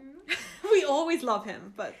him. We always love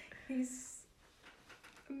him, but he's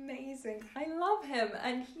amazing. I love him,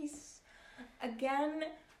 and he's again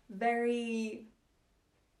very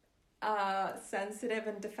sensitive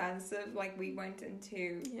and defensive, like we went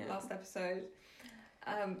into last episode.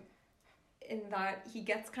 In that he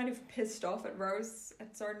gets kind of pissed off at Rose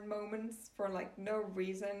at certain moments for no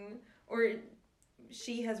reason, or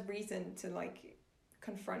she has reason to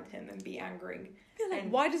confront him and be angry. Yeah,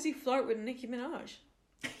 why does he flirt with Nicki Minaj?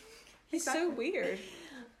 He's so weird.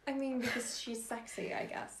 I mean, because she's sexy, I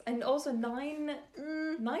guess. And also 9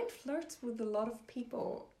 flirts with a lot of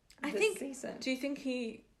people this season. Do you think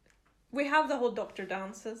we have the whole Dr.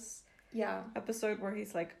 Dances episode where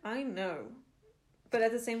he's like, I know. But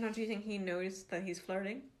at the same time, do you think he knows that he's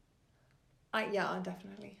flirting?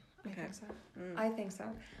 Definitely. I think so. I think so.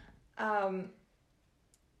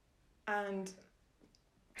 And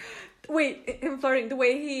wait, him flirting, the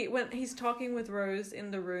way when he's talking with Rose in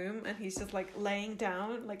the room, and he's just laying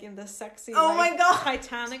down in the sexy my God,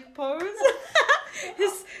 Titanic pose.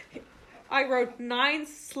 I wrote 9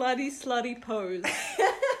 slutty pose.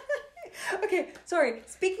 Okay, sorry.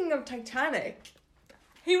 Speaking of Titanic,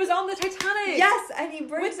 he was on the Titanic. Yes, and he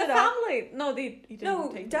brings it up with the family. No, he didn't.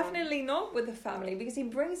 No, definitely not with the family, because he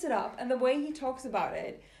brings it up, and the way he talks about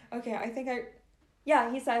it. Okay,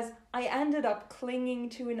 he says, I ended up clinging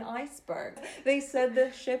to an iceberg. They said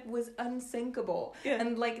the ship was unsinkable. Yeah.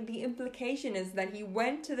 And the implication is that he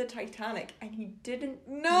went to the Titanic and he didn't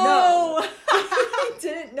know. He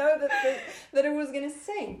didn't know that it was going to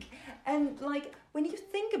sink. And when you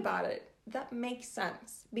think about it, that makes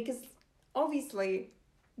sense. Because obviously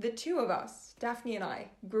the two of us, Daphne and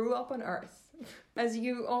I, grew up on Earth. As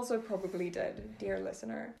you also probably did, dear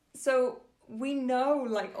listener. So we know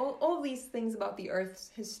all these things about the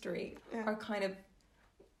Earth's history are kind of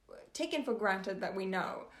taken for granted that we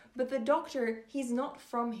know. But the Doctor, he's not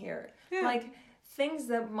from here. Yeah. Things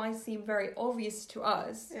that might seem very obvious to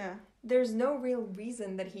us, there's no real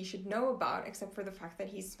reason that he should know about, except for the fact that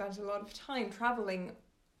he's spent a lot of time traveling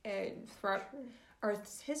throughout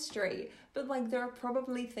Earth's history. But there are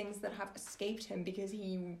probably things that have escaped him because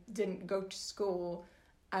he didn't go to school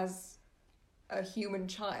as a human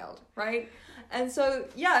child, right? And so,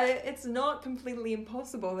 yeah, it's not completely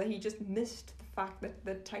impossible that he just missed the fact that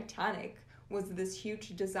the Titanic was this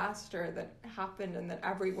huge disaster that happened and that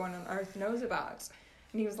everyone on Earth knows about.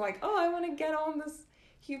 And he was like, oh, I want to get on this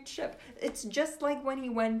huge ship. It's just like when he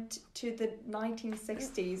went to the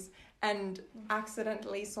 1960s and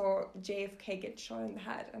accidentally saw JFK get shot in the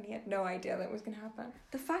head, and he had no idea that was going to happen.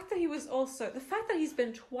 The fact that he's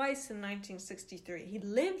been twice in 1963. He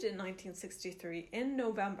lived in 1963 in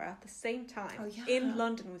November at the same time in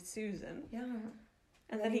London with Susan. Yeah.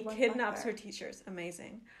 And then he kidnaps her teachers.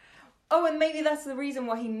 Amazing. Oh, and maybe that's the reason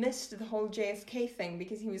why he missed the whole JFK thing,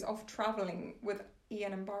 because he was off traveling with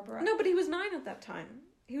Ian and Barbara. No, but he was 9 at that time.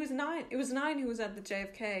 He was 9. It was 9 who was at the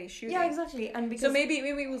JFK shooting. Yeah, exactly. And because so maybe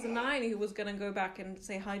it was 9 who was gonna go back and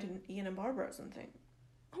say hi to Ian and Barbara or something.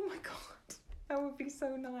 Oh my god, that would be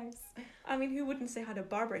so nice. I mean, who wouldn't say hi to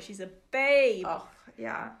Barbara? She's a babe. Oh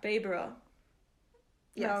yeah, Babera.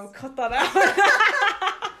 Yes. No, cut that out.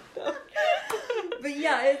 But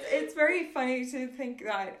yeah, it's very funny to think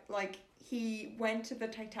that like he went to the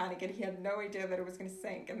Titanic and he had no idea that it was going to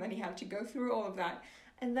sink, and then he had to go through all of that,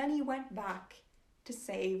 and then he went back to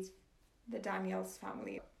save the Daniels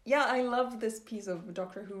family. Yeah, I love this piece of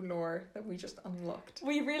Doctor Who lore that we just unlocked.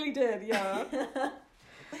 We really did, yeah.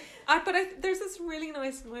 There's this really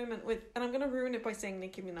nice moment with, and I'm going to ruin it by saying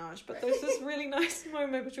Nicki Minaj, but there's this really nice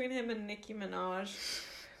moment between him and Nicki Minaj,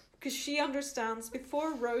 because she understands,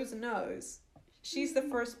 before Rose knows, she's the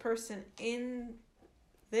first person in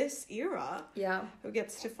this era who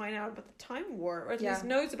gets to find out about the Time War, or at least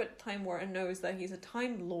knows about the Time War and knows that he's a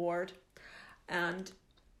Time Lord. And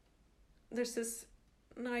there's this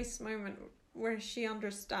nice moment where she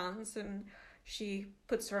understands and she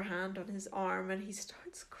puts her hand on his arm and he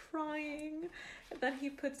starts crying. And then he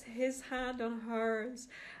puts his hand on hers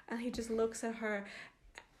and he just looks at her.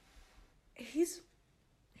 He's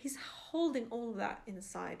holding all of that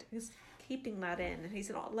inside. He's keeping that in and he's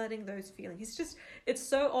not letting those feelings. It's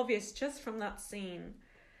so obvious just from that scene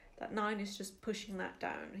that 9 is just pushing that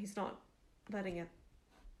down. He's not letting it.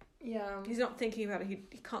 Yeah. He's not thinking about it.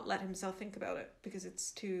 He can't let himself think about it because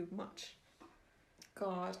it's too much.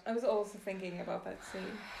 God, I was also thinking about that scene.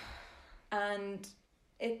 And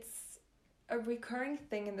it's a recurring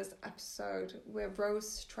thing in this episode where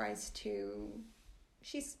Rose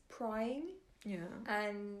she's prying. Yeah.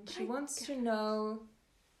 And she wants to know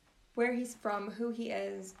where he's from, who he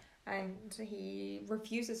is, and he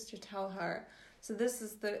refuses to tell her. So this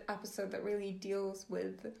is the episode that really deals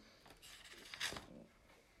with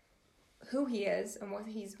who he is and what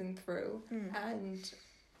he's been through. And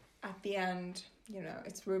at the end,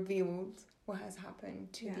 it's revealed what has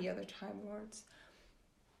happened to the other Time Lords.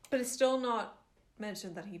 But it's still not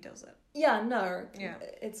mentioned that he does it. Yeah, no,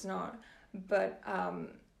 it's not. But,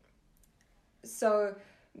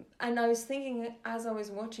 and I was thinking as I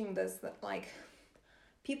was watching this that, like,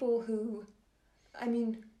 the people who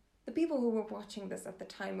were watching this at the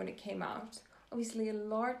time when it came out, obviously a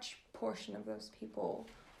large portion of those people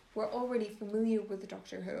were already familiar with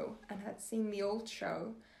Doctor Who and had seen the old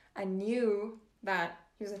show and knew that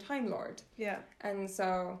he was a Time Lord. Yeah. And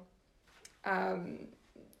so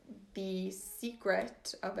the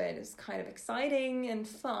secret of it is kind of exciting and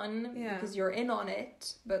fun because you're in on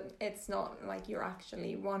it, but it's not like you're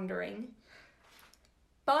actually wondering.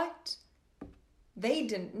 But they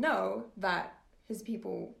didn't know that his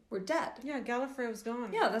people were dead. Yeah, Gallifrey was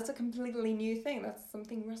gone. Yeah, that's a completely new thing. That's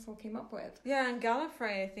something Russell came up with. Yeah, and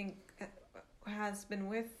Gallifrey, I think, has been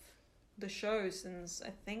with the show since,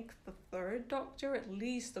 I think, the 3rd Doctor, at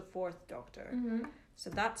least the 4th Doctor. Mm-hmm. So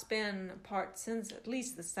that's been apart since at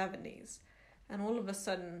least the 70s. And all of a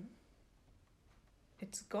sudden,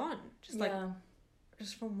 it's gone.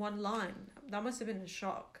 Just from one line. That must have been a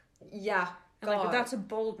shock. Yeah, and that's a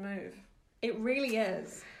bold move. It really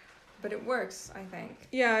is. But it works, I think.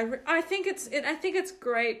 Yeah, I think it's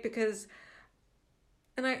great because,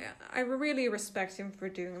 and I really respect him for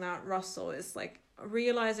doing that. Russell is like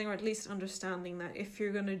realizing, or at least understanding, that if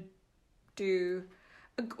you're gonna do,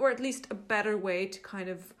 or at least a better way to kind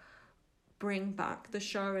of bring back the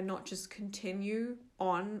show and not just continue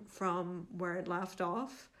on from where it left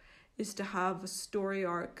off, is to have a story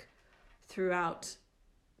arc throughout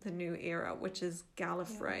the new era, which is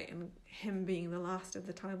Gallifrey and him being the last of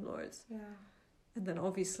the Time Lords. Yeah. And then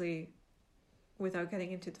obviously, without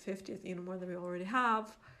getting into the 50th, more than we already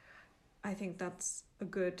have, I think that's a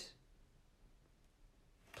good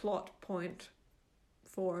plot point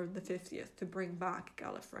for the 50th to bring back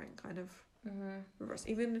Gallifrey and kind of reverse.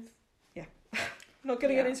 Even if, I'm not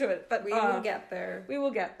going to get into it, but we will get there. We will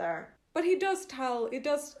get there. But he does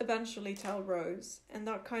eventually tell Rose, and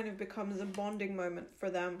that kind of becomes a bonding moment for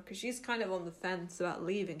them, because she's kind of on the fence about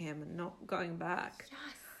leaving him and not going back. Yes.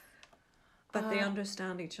 But they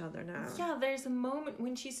understand each other now. Yeah, there's a moment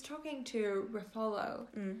when she's talking to Ruffalo,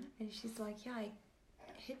 and she's like, yeah, I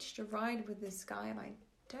hitched a ride with this guy, and I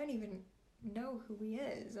don't even know who he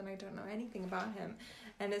is, and I don't know anything about him.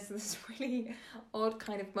 And it's this really odd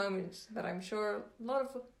kind of moment that I'm sure a lot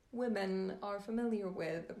of women are familiar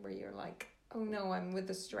with, where you're like, oh no, I'm with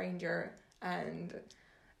a stranger, and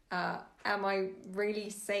am I really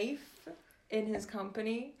safe in his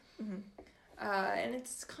company? And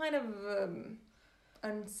it's kind of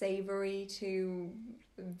unsavory to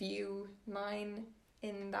view Nine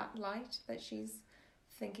in that light, that she's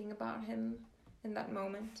thinking about him in that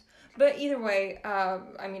moment. But either way,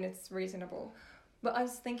 I mean, it's reasonable. But I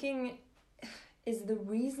was thinking, is the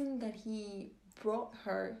reason that he brought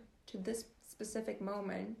her to this specific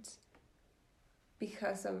moment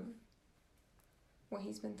because of what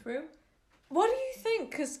he's been through? What do you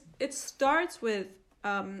think? Because it starts with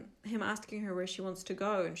him asking her where she wants to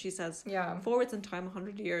go, and she says, forwards in time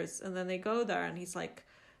 100 years, and then they go there, and he's like,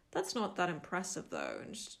 that's not that impressive though.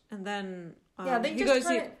 And then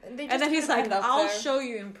he's like, I'll show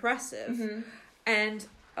you impressive. And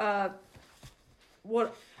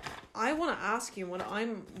what I want to ask you, what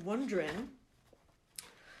I'm wondering,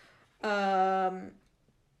 let's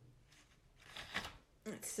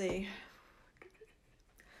see,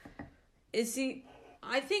 is he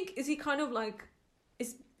kind of like,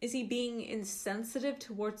 is he being insensitive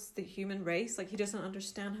towards the human race? Like, he doesn't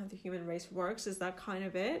understand how the human race works? Is that kind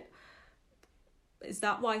of it? Is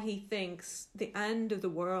that why he thinks the end of the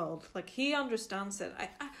world, like, he understands it?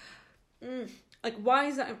 Like,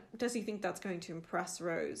 why does he think that's going to impress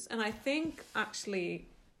Rose? And I think, actually,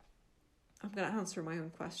 I'm going to answer my own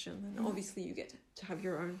question, and obviously you get to have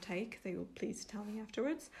your own take. They will please tell me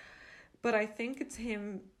afterwards. But I think it's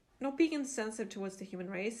him not being insensitive towards the human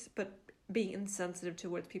race, but being insensitive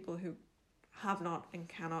towards people who have not and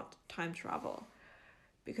cannot time travel.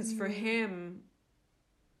 Because for him,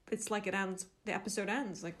 it's like the episode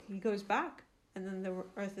ends, like he goes back, and then the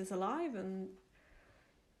Earth is alive, and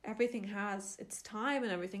everything has its time,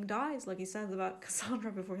 and everything dies, like he says about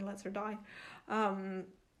Cassandra before he lets her die. And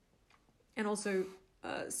also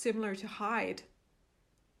similar to Hyde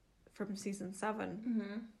from season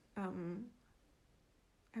 7.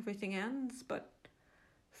 Everything ends, but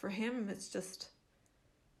for him it's just,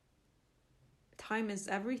 time is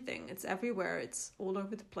everything. It's everywhere. It's all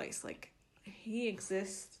over the place. Like, he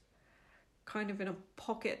exists kind of in a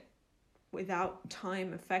pocket without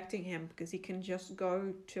time affecting him, because he can just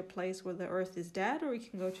go to a place where the Earth is dead, or he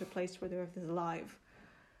can go to a place where the Earth is alive,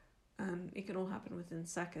 and it can all happen within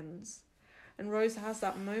seconds. And Rose has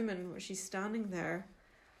that moment where she's standing there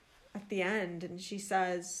at the end, and she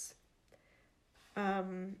says,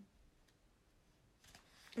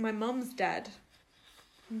 my mum's dead.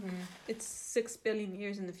 It's 6 billion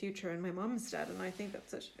years in the future, and my mum's dead. And I think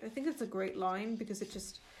that's a great line, because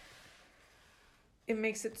it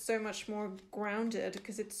makes it so much more grounded,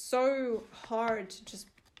 because it's so hard to just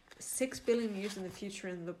 6 billion years in the future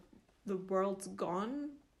and the world's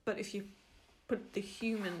gone. But if you put the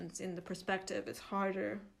humans in the perspective, it's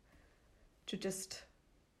harder to just,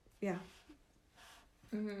 I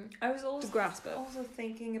was also to grasp it. Also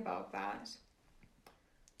thinking about that.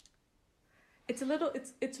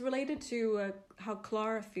 It's related to how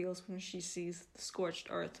Clara feels when she sees the scorched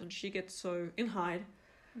earth, and she gets so in Hyde,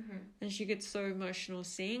 and she gets so emotional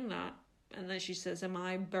seeing that, and then she says, "Am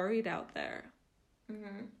I buried out there?"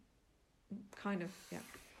 Kind of, yeah.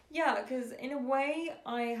 Yeah, because in a way,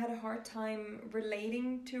 I had a hard time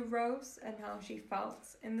relating to Rose and how she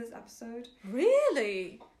felt in this episode.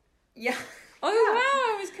 Really? Yeah. Oh, yeah.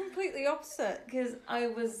 Wow, I was completely opposite. Because I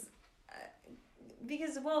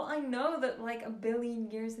know that like 1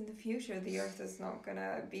 billion years in the future, the Earth is not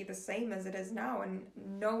gonna be the same as it is now, and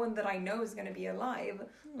no one that I know is gonna be alive,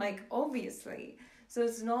 like, obviously. So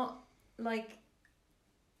it's not like,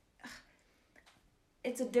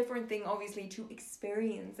 it's a different thing, obviously, to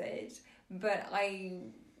experience it, but I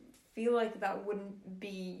feel like that wouldn't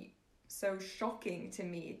be so shocking to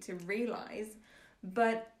me to realize.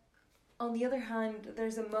 But on the other hand,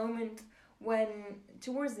 there's a moment when,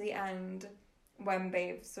 towards the end, when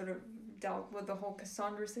they've sort of dealt with the whole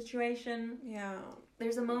Cassandra situation,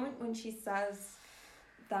 there's a moment when she says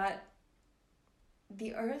that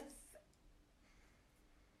the Earth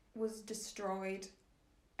was destroyed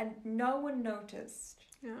and no one noticed.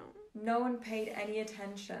 No one paid any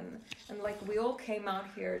attention, and like, we all came out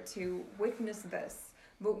here to witness this,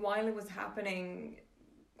 but while it was happening,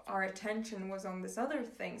 our attention was on this other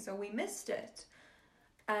thing, so we missed it.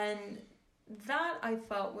 And that I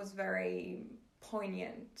felt was very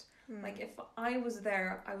poignant. Like, if I was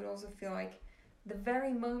there, I would also feel like the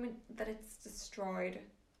very moment that it's destroyed,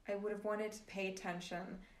 I would have wanted to pay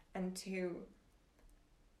attention and to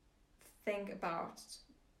think about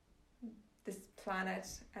this planet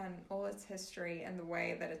and all its history and the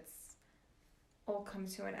way that it's all come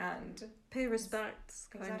to an end. Pay respects,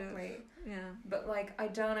 kind exactly. of. Yeah. But, like, I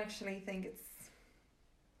don't actually think it's...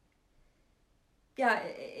 Yeah,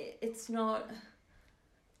 it's not...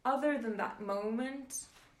 Other than that moment,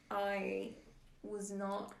 I was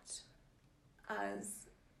not as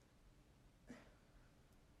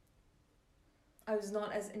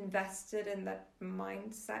invested in that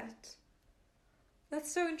mindset.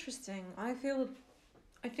 That's so interesting. I feel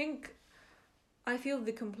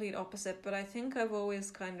the complete opposite, but I think I've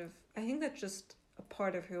always I think that's just a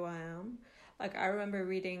part of who I am. Like, I remember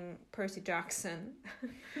reading Percy Jackson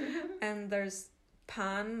and there's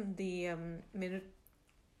Pan, the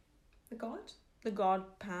god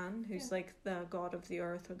Pan, who's like the god of the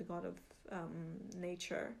earth or the god of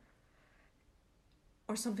nature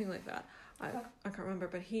or something like that. I can't remember,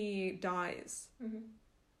 but he dies.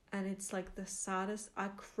 And it's like the saddest. I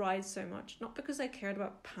cried so much, not because I cared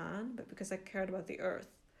about Pan, but because I cared about the earth.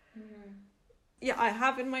 Yeah, I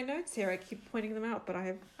have in my notes here, I keep pointing them out, but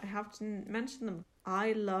I have to mention them.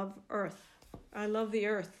 I love earth. I love the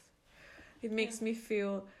earth. It makes me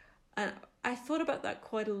feel, and I thought about that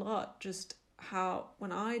quite a lot, just how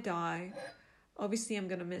when I die, obviously I'm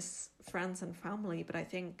going to miss friends and family, but I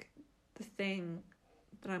think the thing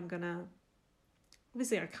that I'm going to,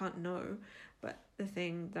 obviously I can't know, but the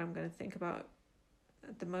thing that I'm going to think about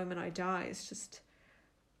at the moment I die is just,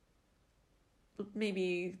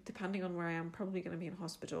 maybe depending on where I am, probably going to be in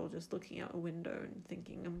hospital, just looking out a window and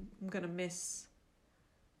thinking I'm going to miss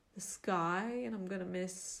the sky, and I'm going to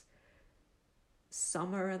miss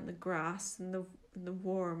summer and the grass and the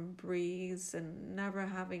warm breeze, and never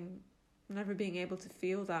being able to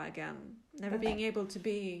feel that again, never being able to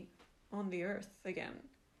be on the earth again.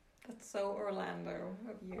 That's so Orlando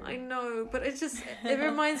of you. I know, but it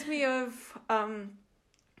reminds me of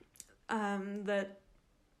the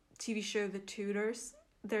TV show The Tudors.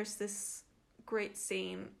 There's this great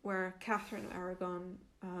scene where Catherine of Aragon,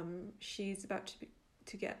 she's about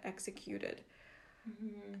to get executed.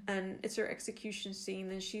 And it's her execution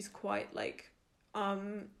scene, and she's quite like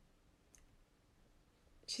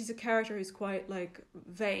she's a character who's quite like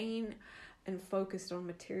vain and focused on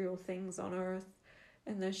material things on earth,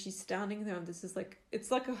 and then she's standing there, and this is like,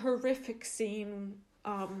 it's like a horrific scene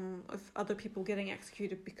of other people getting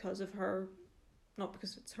executed because of her, not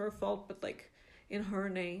because it's her fault, but like in her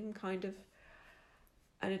name kind of.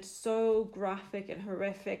 And it's so graphic and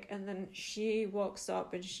horrific, and then she walks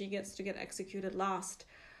up and she gets to get executed last,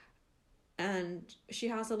 and she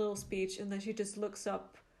has a little speech, and then she just looks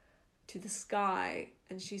up to the sky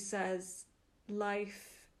and she says,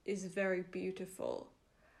 "Life is very beautiful."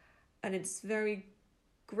 And it's very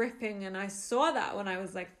gripping, and I saw that when I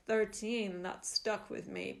was like 13, and that stuck with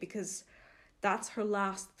me because that's her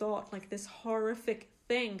last thought. Like, this horrific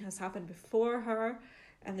thing has happened before her,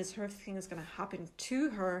 and this horrific thing is going to happen to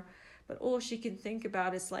her, but all she can think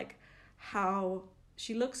about is like how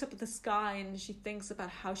she looks up at the sky and she thinks about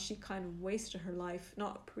how she kind of wasted her life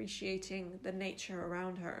not appreciating the nature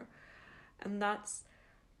around her. And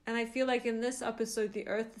I feel like in this episode, the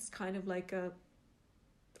earth is kind of like a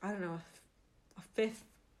fifth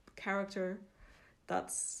character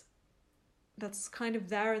that's kind of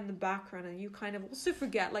there in the background, and you kind of also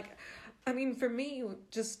forget, like, I mean, for me,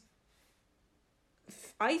 just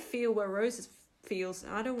I feel where Rose feels.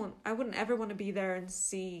 I wouldn't ever want to be there and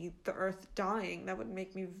see the earth dying. That would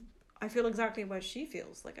make me, I feel exactly what she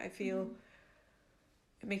feels. Like, I feel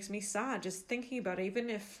it makes me sad just thinking about it. Even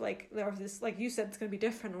if like there's this, like you said, it's going to be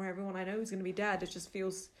different where everyone I know is going to be dead. It just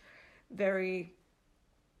feels very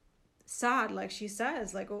sad, like she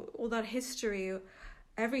says, like all that history,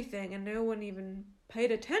 everything, and no one even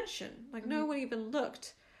paid attention. Like no one even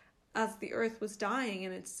looked as the earth was dying,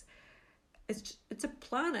 and it's a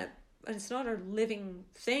planet, and it's not a living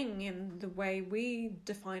thing in the way we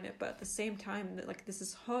define it, but at the same time, like, this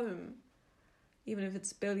is home, even if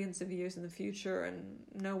it's billions of years in the future and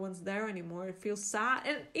no one's there anymore. It feels sad,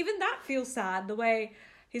 and even that feels sad, the way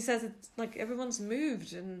he says it's like everyone's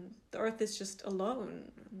moved and the earth is just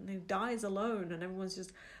alone, and it dies alone, and everyone's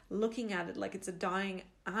just looking at it like it's a dying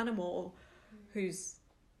animal who's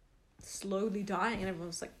slowly dying, and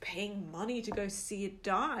everyone's like paying money to go see it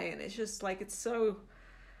die, and it's just like it's so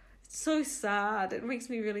sad. It makes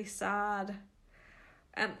me really sad.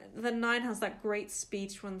 And then 9 has that great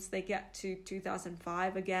speech once they get to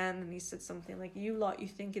 2005 again, and he said something like, "You lot, you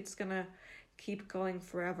think it's gonna keep going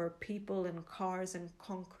forever, people and cars and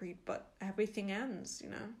concrete, but everything ends, you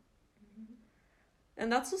know." Mm-hmm.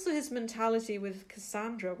 And that's also his mentality with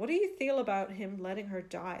Cassandra. What do you feel about him letting her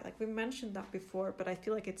die? Like, we mentioned that before, but I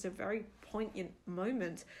feel like it's a very poignant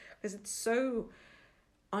moment because it's so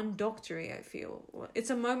undoctory, I feel. It's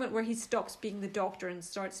a moment where he stops being the doctor and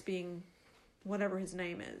starts being whatever his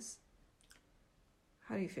name is.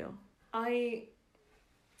 How do you feel? I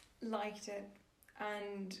liked it,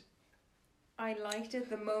 and I liked it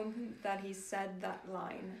the moment that he said that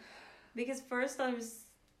line. Because first I was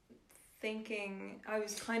thinking, I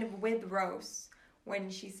was kind of with Rose when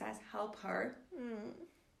she says help her.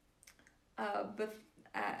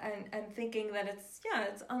 And thinking that it's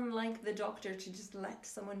unlike the doctor to just let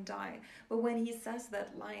someone die. But when he says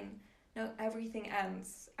that line, no, everything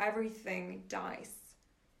ends, everything dies,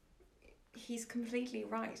 he's completely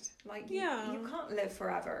right. Like, you can't live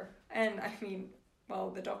forever. And I mean, well,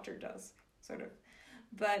 the doctor does, sort of.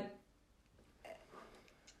 But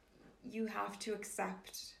you have to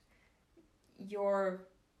accept your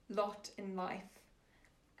lot in life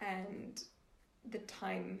and the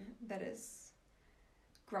time that is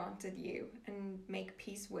granted you, and make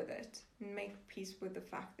peace with it, and make peace with the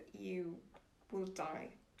fact that you will die,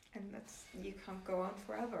 and that's, you can't go on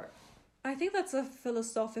forever. I think that's a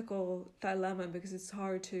philosophical dilemma because it's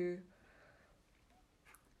hard to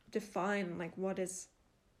define like what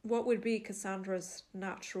would be Cassandra's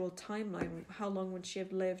natural timeline. How long would she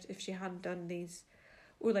have lived if she hadn't done these?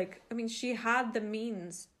 Or like, I mean, she had the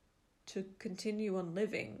means to continue on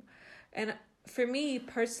living. And for me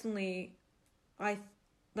personally,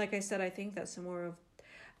 like I said, I think that's more of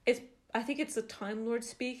I think it's a Time Lord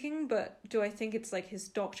speaking, but do I think it's like his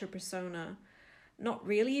doctor persona? Not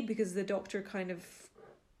really, because the doctor kind of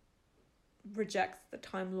rejects the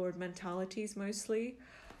Time Lord mentalities mostly,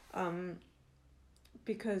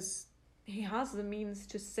 because he has the means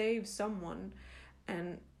to save someone,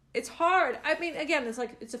 and it's hard. I mean, again, it's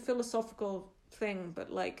like, it's a philosophical thing,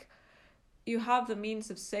 but like, you have the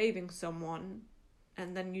means of saving someone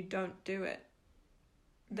and then you don't do it.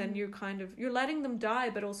 Then you're letting them die,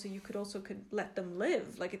 but also you could let them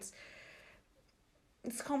live. Like, it's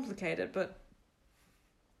complicated, but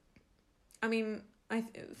I mean,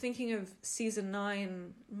 thinking of season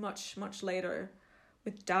 9 much later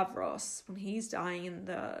with Davros, when he's dying in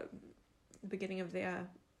the beginning of the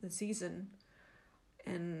season,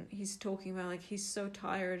 and he's talking about like he's so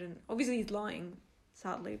tired, and obviously he's lying,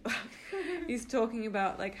 sadly, but he's talking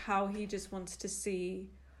about like how he just wants to see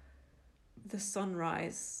the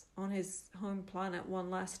sunrise on his home planet one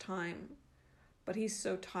last time, but he's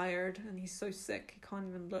so tired and he's so sick he can't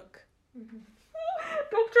even look. Mm-hmm.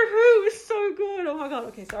 Doctor Who is so good. Oh my god.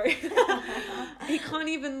 Okay, sorry. He can't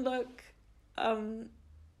even look, and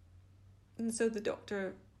so the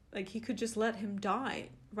doctor, like, he could just let him die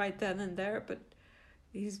right then and there, but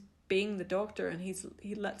he's being the doctor and he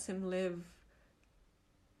lets him live.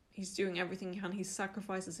 He's doing everything he can. He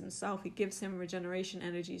sacrifices himself. He gives him regeneration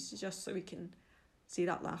energies just so he can see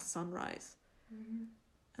that last sunrise. Mm-hmm.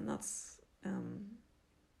 And that's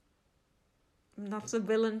a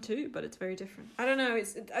villain too, but it's very different. I don't know.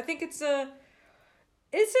 I think it's a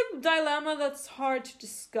dilemma that's hard to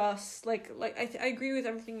discuss. Like I agree with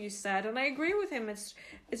everything you said, and I agree with him. It's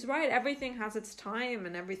right. Everything has its time,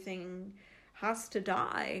 and everything has to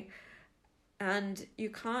die, and you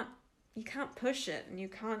can't push it, and you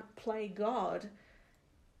can't play God.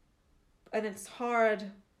 And it's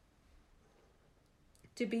hard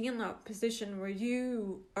to be in that position where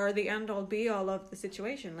you are the end all be all of the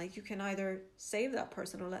situation. Like, you can either save that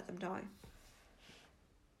person or let them die.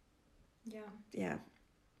 Yeah.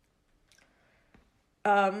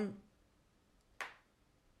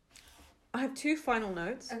 I have 2 final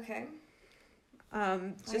notes. Okay. I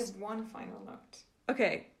have 1 final note.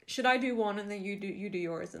 Okay. Should I do one and then you do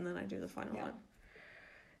yours and then I do the final one?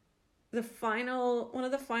 One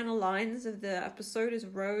of the final lines of the episode is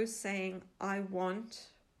Rose saying "I want,"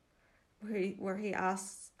 where he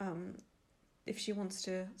asks if she wants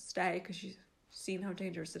to stay because she's seen how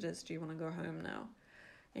dangerous it is. Do you want to go home now?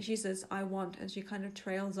 And she says "I want," and she kind of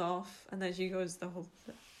trails off, and then she goes the whole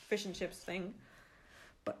fish and chips thing.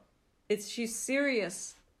 But she's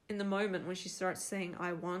serious in the moment when she starts saying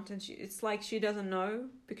 "I want," and it's like she doesn't know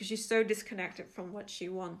because she's so disconnected from what she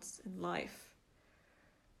wants in life.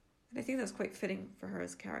 And I think that's quite fitting for her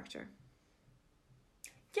as a character.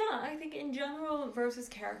 Yeah, I think in general Rose's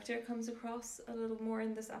character comes across a little more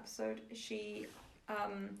in this episode. She,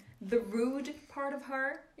 the rude part of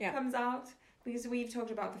her comes out. because we've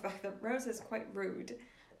talked about the fact that Rose is quite rude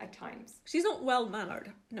at times. She's not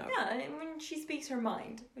well-mannered, no. Yeah, I mean, she speaks her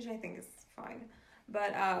mind, which I think is fine.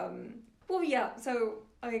 But, well, yeah, so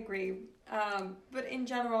I agree. But in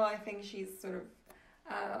general, I think she's sort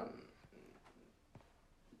of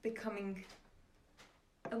becoming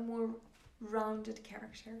a more rounded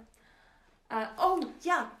character. Oh,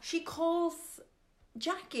 yeah, she calls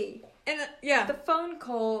Jackie. And yeah. The phone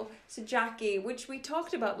call to Jackie, which we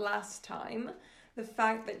talked about last time. The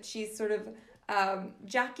fact that she's sort of...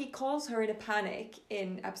 Jackie calls her in a panic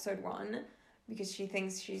in episode 1 because she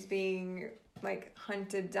thinks she's being like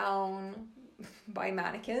hunted down by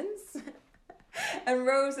mannequins. And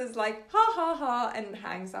Rose is like, ha ha ha, and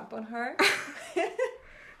hangs up on her.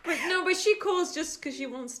 But she calls just because she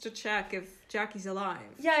wants to check if Jackie's alive.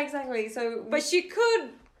 Yeah, exactly. So, but she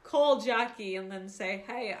could call Jackie and then say,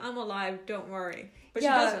 hey, I'm alive, don't worry. But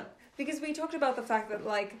yeah, she doesn't. Because we talked about the fact that,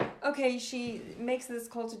 like, okay, she makes this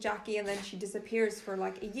call to Jackie and then she disappears for,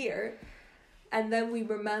 like, a year. And then we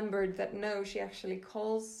remembered that, no, she actually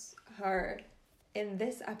calls her in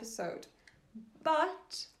this episode.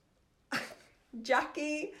 But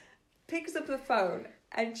Jackie picks up the phone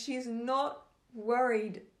and she's not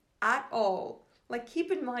worried at all. Like,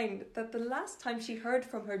 keep in mind that the last time she heard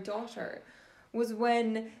from her daughter was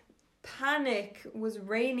when panic was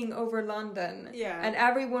reigning over London. Yeah. And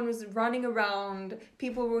everyone was running around.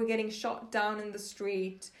 People were getting shot down in the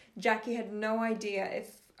street. Jackie had no idea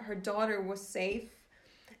if her daughter was safe.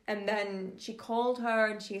 And then she called her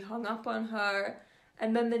and she hung up on her.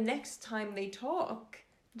 And then the next time they talk,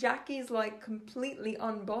 Jackie's like completely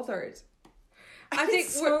unbothered. I think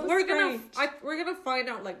we're gonna find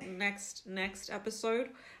out like next episode,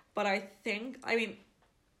 but I mean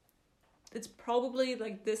it's probably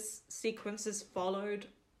like this sequence is followed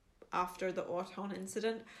after the Auton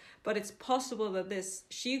incident, but it's possible that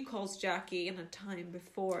she calls Jackie in a time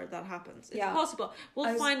before that happens. It's possible.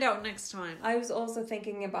 We'll find out next time. I was also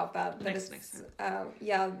thinking about that. Next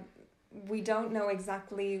time. We don't know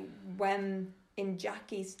exactly when in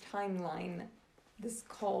Jackie's timeline this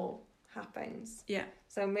call happens. Yeah.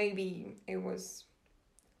 So maybe it was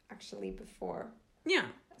actually before. Yeah,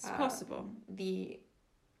 it's possible. The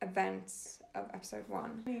events of episode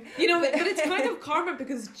 1. You know, but it's kind of karma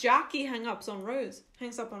because Jackie hangs up on Rose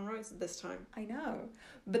this time. I know.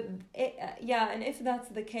 But and if that's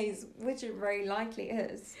the case, which it very likely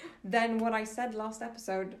is, then what I said last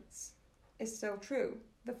episode is so true.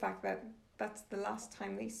 The fact that that's the last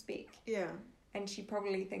time they speak. Yeah. And she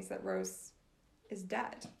probably thinks that Rose is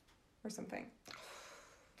dead or something.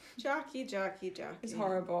 Jackie. It's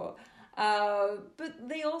horrible. But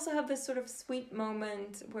they also have this sort of sweet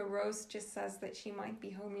moment where Rose just says that she might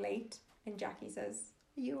be home late, and Jackie says,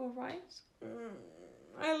 "Are you alright?"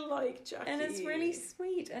 I like Jackie. And it's really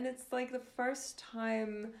sweet, and it's like the first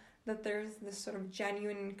time that there's this sort of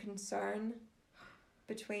genuine concern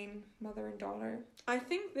between mother and daughter. I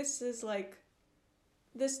think this is like,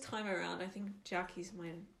 this time around, I think Jackie's my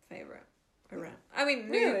favourite. Around. I mean,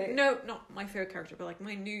 really? No, not my favorite character, but like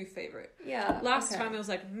my new favorite. Yeah. Last time it was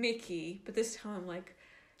like Mickey, but this time I'm like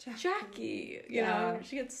Jackie. You know,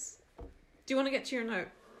 she gets. Do you want to get to your note?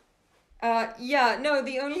 No.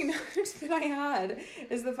 The only note that I had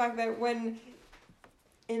is the fact that when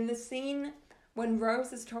in the scene when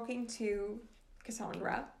Rose is talking to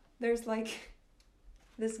Cassandra, there's like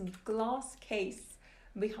this glass case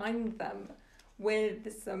behind them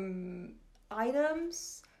with some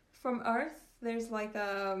items from Earth. There's like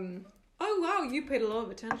oh wow, you paid a lot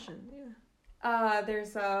of attention. Yeah.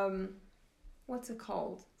 There's what's it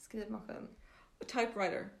called? A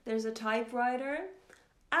typewriter. There's a typewriter,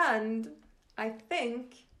 and I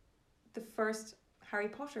think the first Harry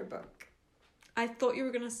Potter book. I thought you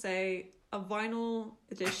were gonna say a vinyl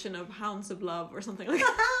edition of Hounds of Love or something like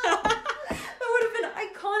that. That would have been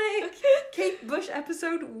iconic. Kate Bush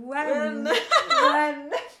episode when.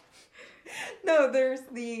 No, there's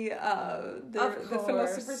the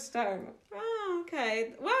Philosopher's Stone. Oh,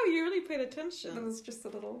 okay. Wow, you really paid attention. That was just a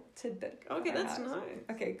little tidbit. Okay, that's nice.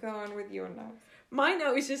 Okay, go on with your note. My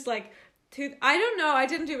note is just like, I don't know, I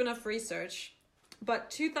didn't do enough research, but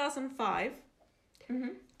 2005,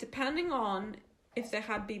 depending on if they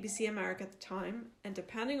had BBC America at the time, and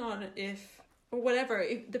depending on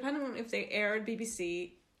depending on if they aired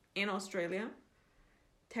BBC in Australia,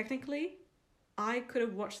 technically, I could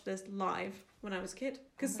have watched this live when I was a kid.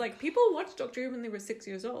 Because, people watched Doctor Who when they were 6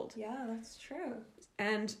 years old. Yeah, that's true.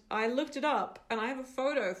 And I looked it up, and I have a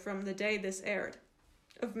photo from the day this aired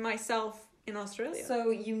of myself in Australia. So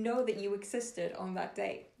you know that you existed on that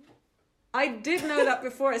day? I did know that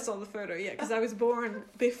before I saw the photo, yeah, because I was born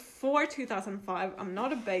before 2005. I'm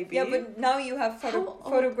not a baby. Yeah, but now you have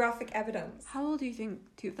photographic evidence. How old do you think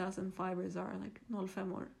 2005ers are? Like 05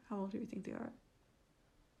 år. How old do you think they are?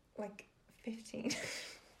 Like 15.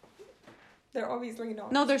 They're obviously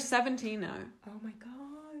not. No, they're 17 now. Oh my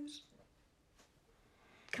gosh.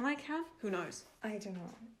 Can I count? Who knows? I don't know.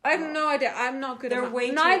 I have no idea. I'm not good at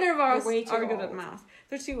math. Neither of us are good at math.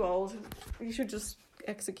 They're too old. You should just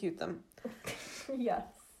execute them. Yes.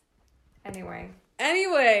 Anyway,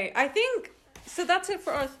 I think so. That's it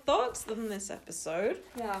for our thoughts on this episode.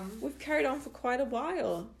 Yeah, we've carried on for quite a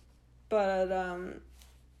while, but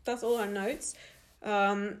that's all our notes.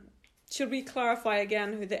 Should we clarify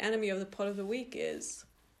again who the enemy of the pod of the week is?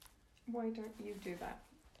 Why don't you do that?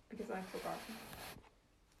 Because I've forgotten.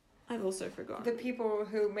 I've also forgotten. The people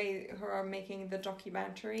who are making the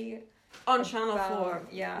documentary on Channel 4.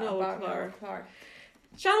 Yeah, Noel Clarke.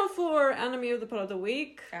 Channel 4, enemy of the pod of the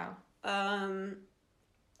week. Yeah.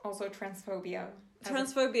 Also transphobia.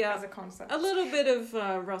 As a concept. A little bit of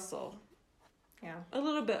Russell. Yeah. A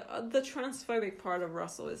little bit. The transphobic part of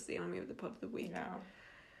Russell is the enemy of the pod of the week.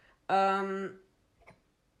 Yeah.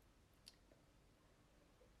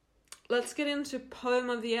 Let's get into poem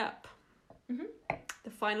of the ep. Mm-hmm. The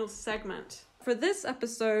final segment. For this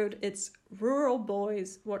episode, it's Rural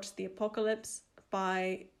Boys Watch the Apocalypse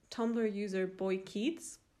by Tumblr user Boy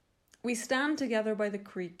Keats. We stand together by the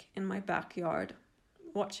creek in my backyard,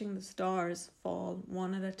 watching the stars fall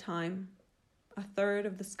one at a time. A third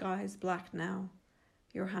of the sky is black now,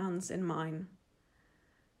 your hands in mine.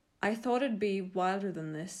 I thought it'd be wilder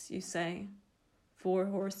than this, you say. 4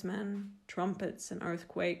 horsemen, trumpets and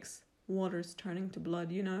earthquakes, waters turning to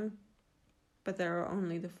blood, you know. But there are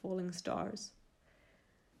only the falling stars.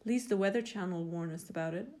 At least the Weather Channel warned us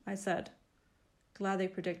about it, I said. Glad they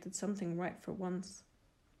predicted something right for once.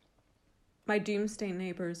 My doomsday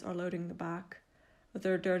neighbours are loading the back of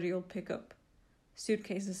their dirty old pickup,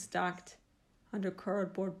 suitcases stacked under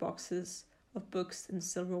cardboard boxes of books and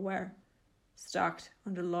silverware, stacked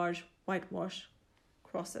under large whitewash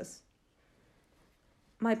crosses.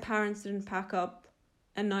 My parents didn't pack up,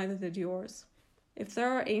 and neither did yours. If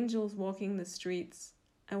there are angels walking the streets,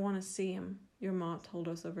 I want to see them, your ma told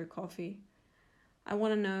us over coffee. I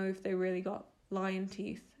want to know if they really got lion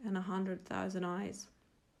teeth and 100,000 eyes.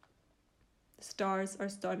 The stars are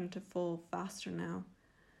starting to fall faster now,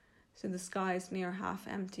 so the sky is near half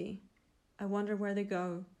empty. I wonder where they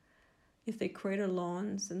go, if they crater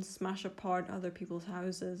lawns and smash apart other people's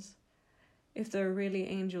houses, if there are really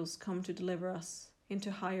angels come to deliver us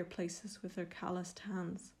into higher places with their calloused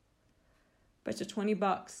hands. Bet you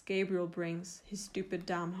 $20 Gabriel brings his stupid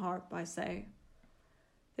damn harp, I say.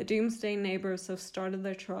 The doomsday neighbours have started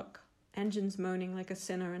their truck, engines moaning like a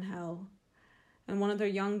sinner in hell, and one of their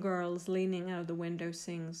young girls leaning out of the window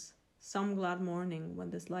sings, "Some glad morning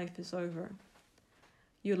when this life is over."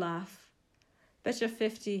 You laugh. Bet you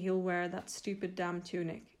 50 he'll wear that stupid damn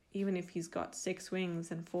tunic, even if he's got 6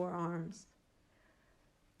 wings and 4 arms.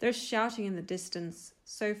 There's shouting in the distance,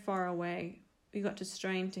 so far away, we got to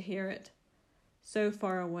strain to hear it. So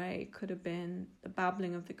far away could have been the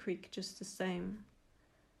babbling of the creek just the same.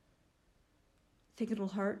 Think it'll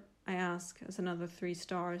hurt? I ask as another 3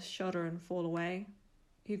 stars shudder and fall away.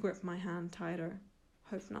 You grip my hand tighter.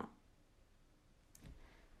 Hope not.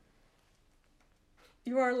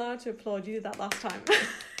 You are allowed to applaud. You did that last time.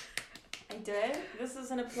 I did. This is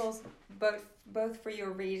an applause both for your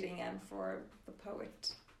reading and for the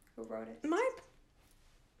poet who wrote it. My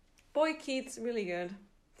Boy Keats, really good.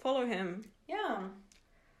 Follow him. Yeah.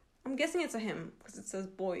 I'm guessing it's a him because it says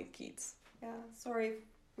Boy Keats. Yeah. Sorry if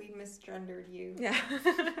we misgendered you. Yeah.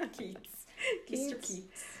 Keats. Keats. Mr.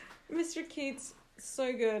 Keats. Mr. Keats,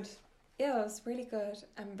 so good. Yeah, it was really good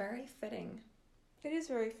and very fitting. It is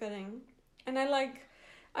very fitting. And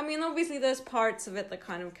obviously there's parts of it that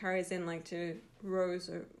kind of carries in like to Rose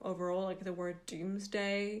overall, like the word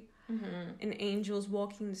doomsday and angels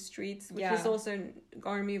walking the streets, which is also an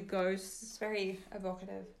army of ghosts. It's very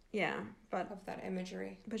evocative. Yeah, but of that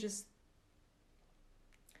imagery. But just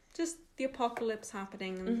the apocalypse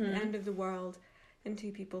happening and the end of the world and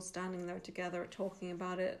 2 people standing there together talking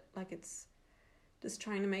about it, like it's just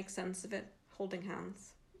trying to make sense of it, holding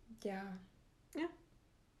hands. Yeah. Yeah.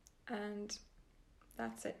 And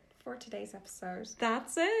that's it for today's episode.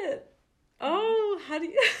 That's it. Oh, how do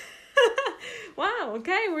you... Wow,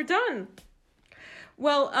 okay, we're done.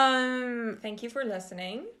 Well, thank you for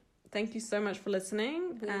listening. Thank you so much for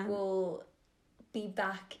listening. We will be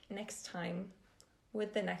back next time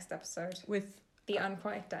with the next episode. With The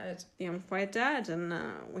Unquiet Dad. The Unquiet Dad. And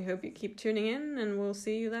we hope you keep tuning in and we'll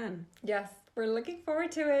see you then. Yes. We're looking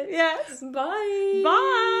forward to it. Yes. Bye.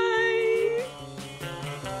 Bye.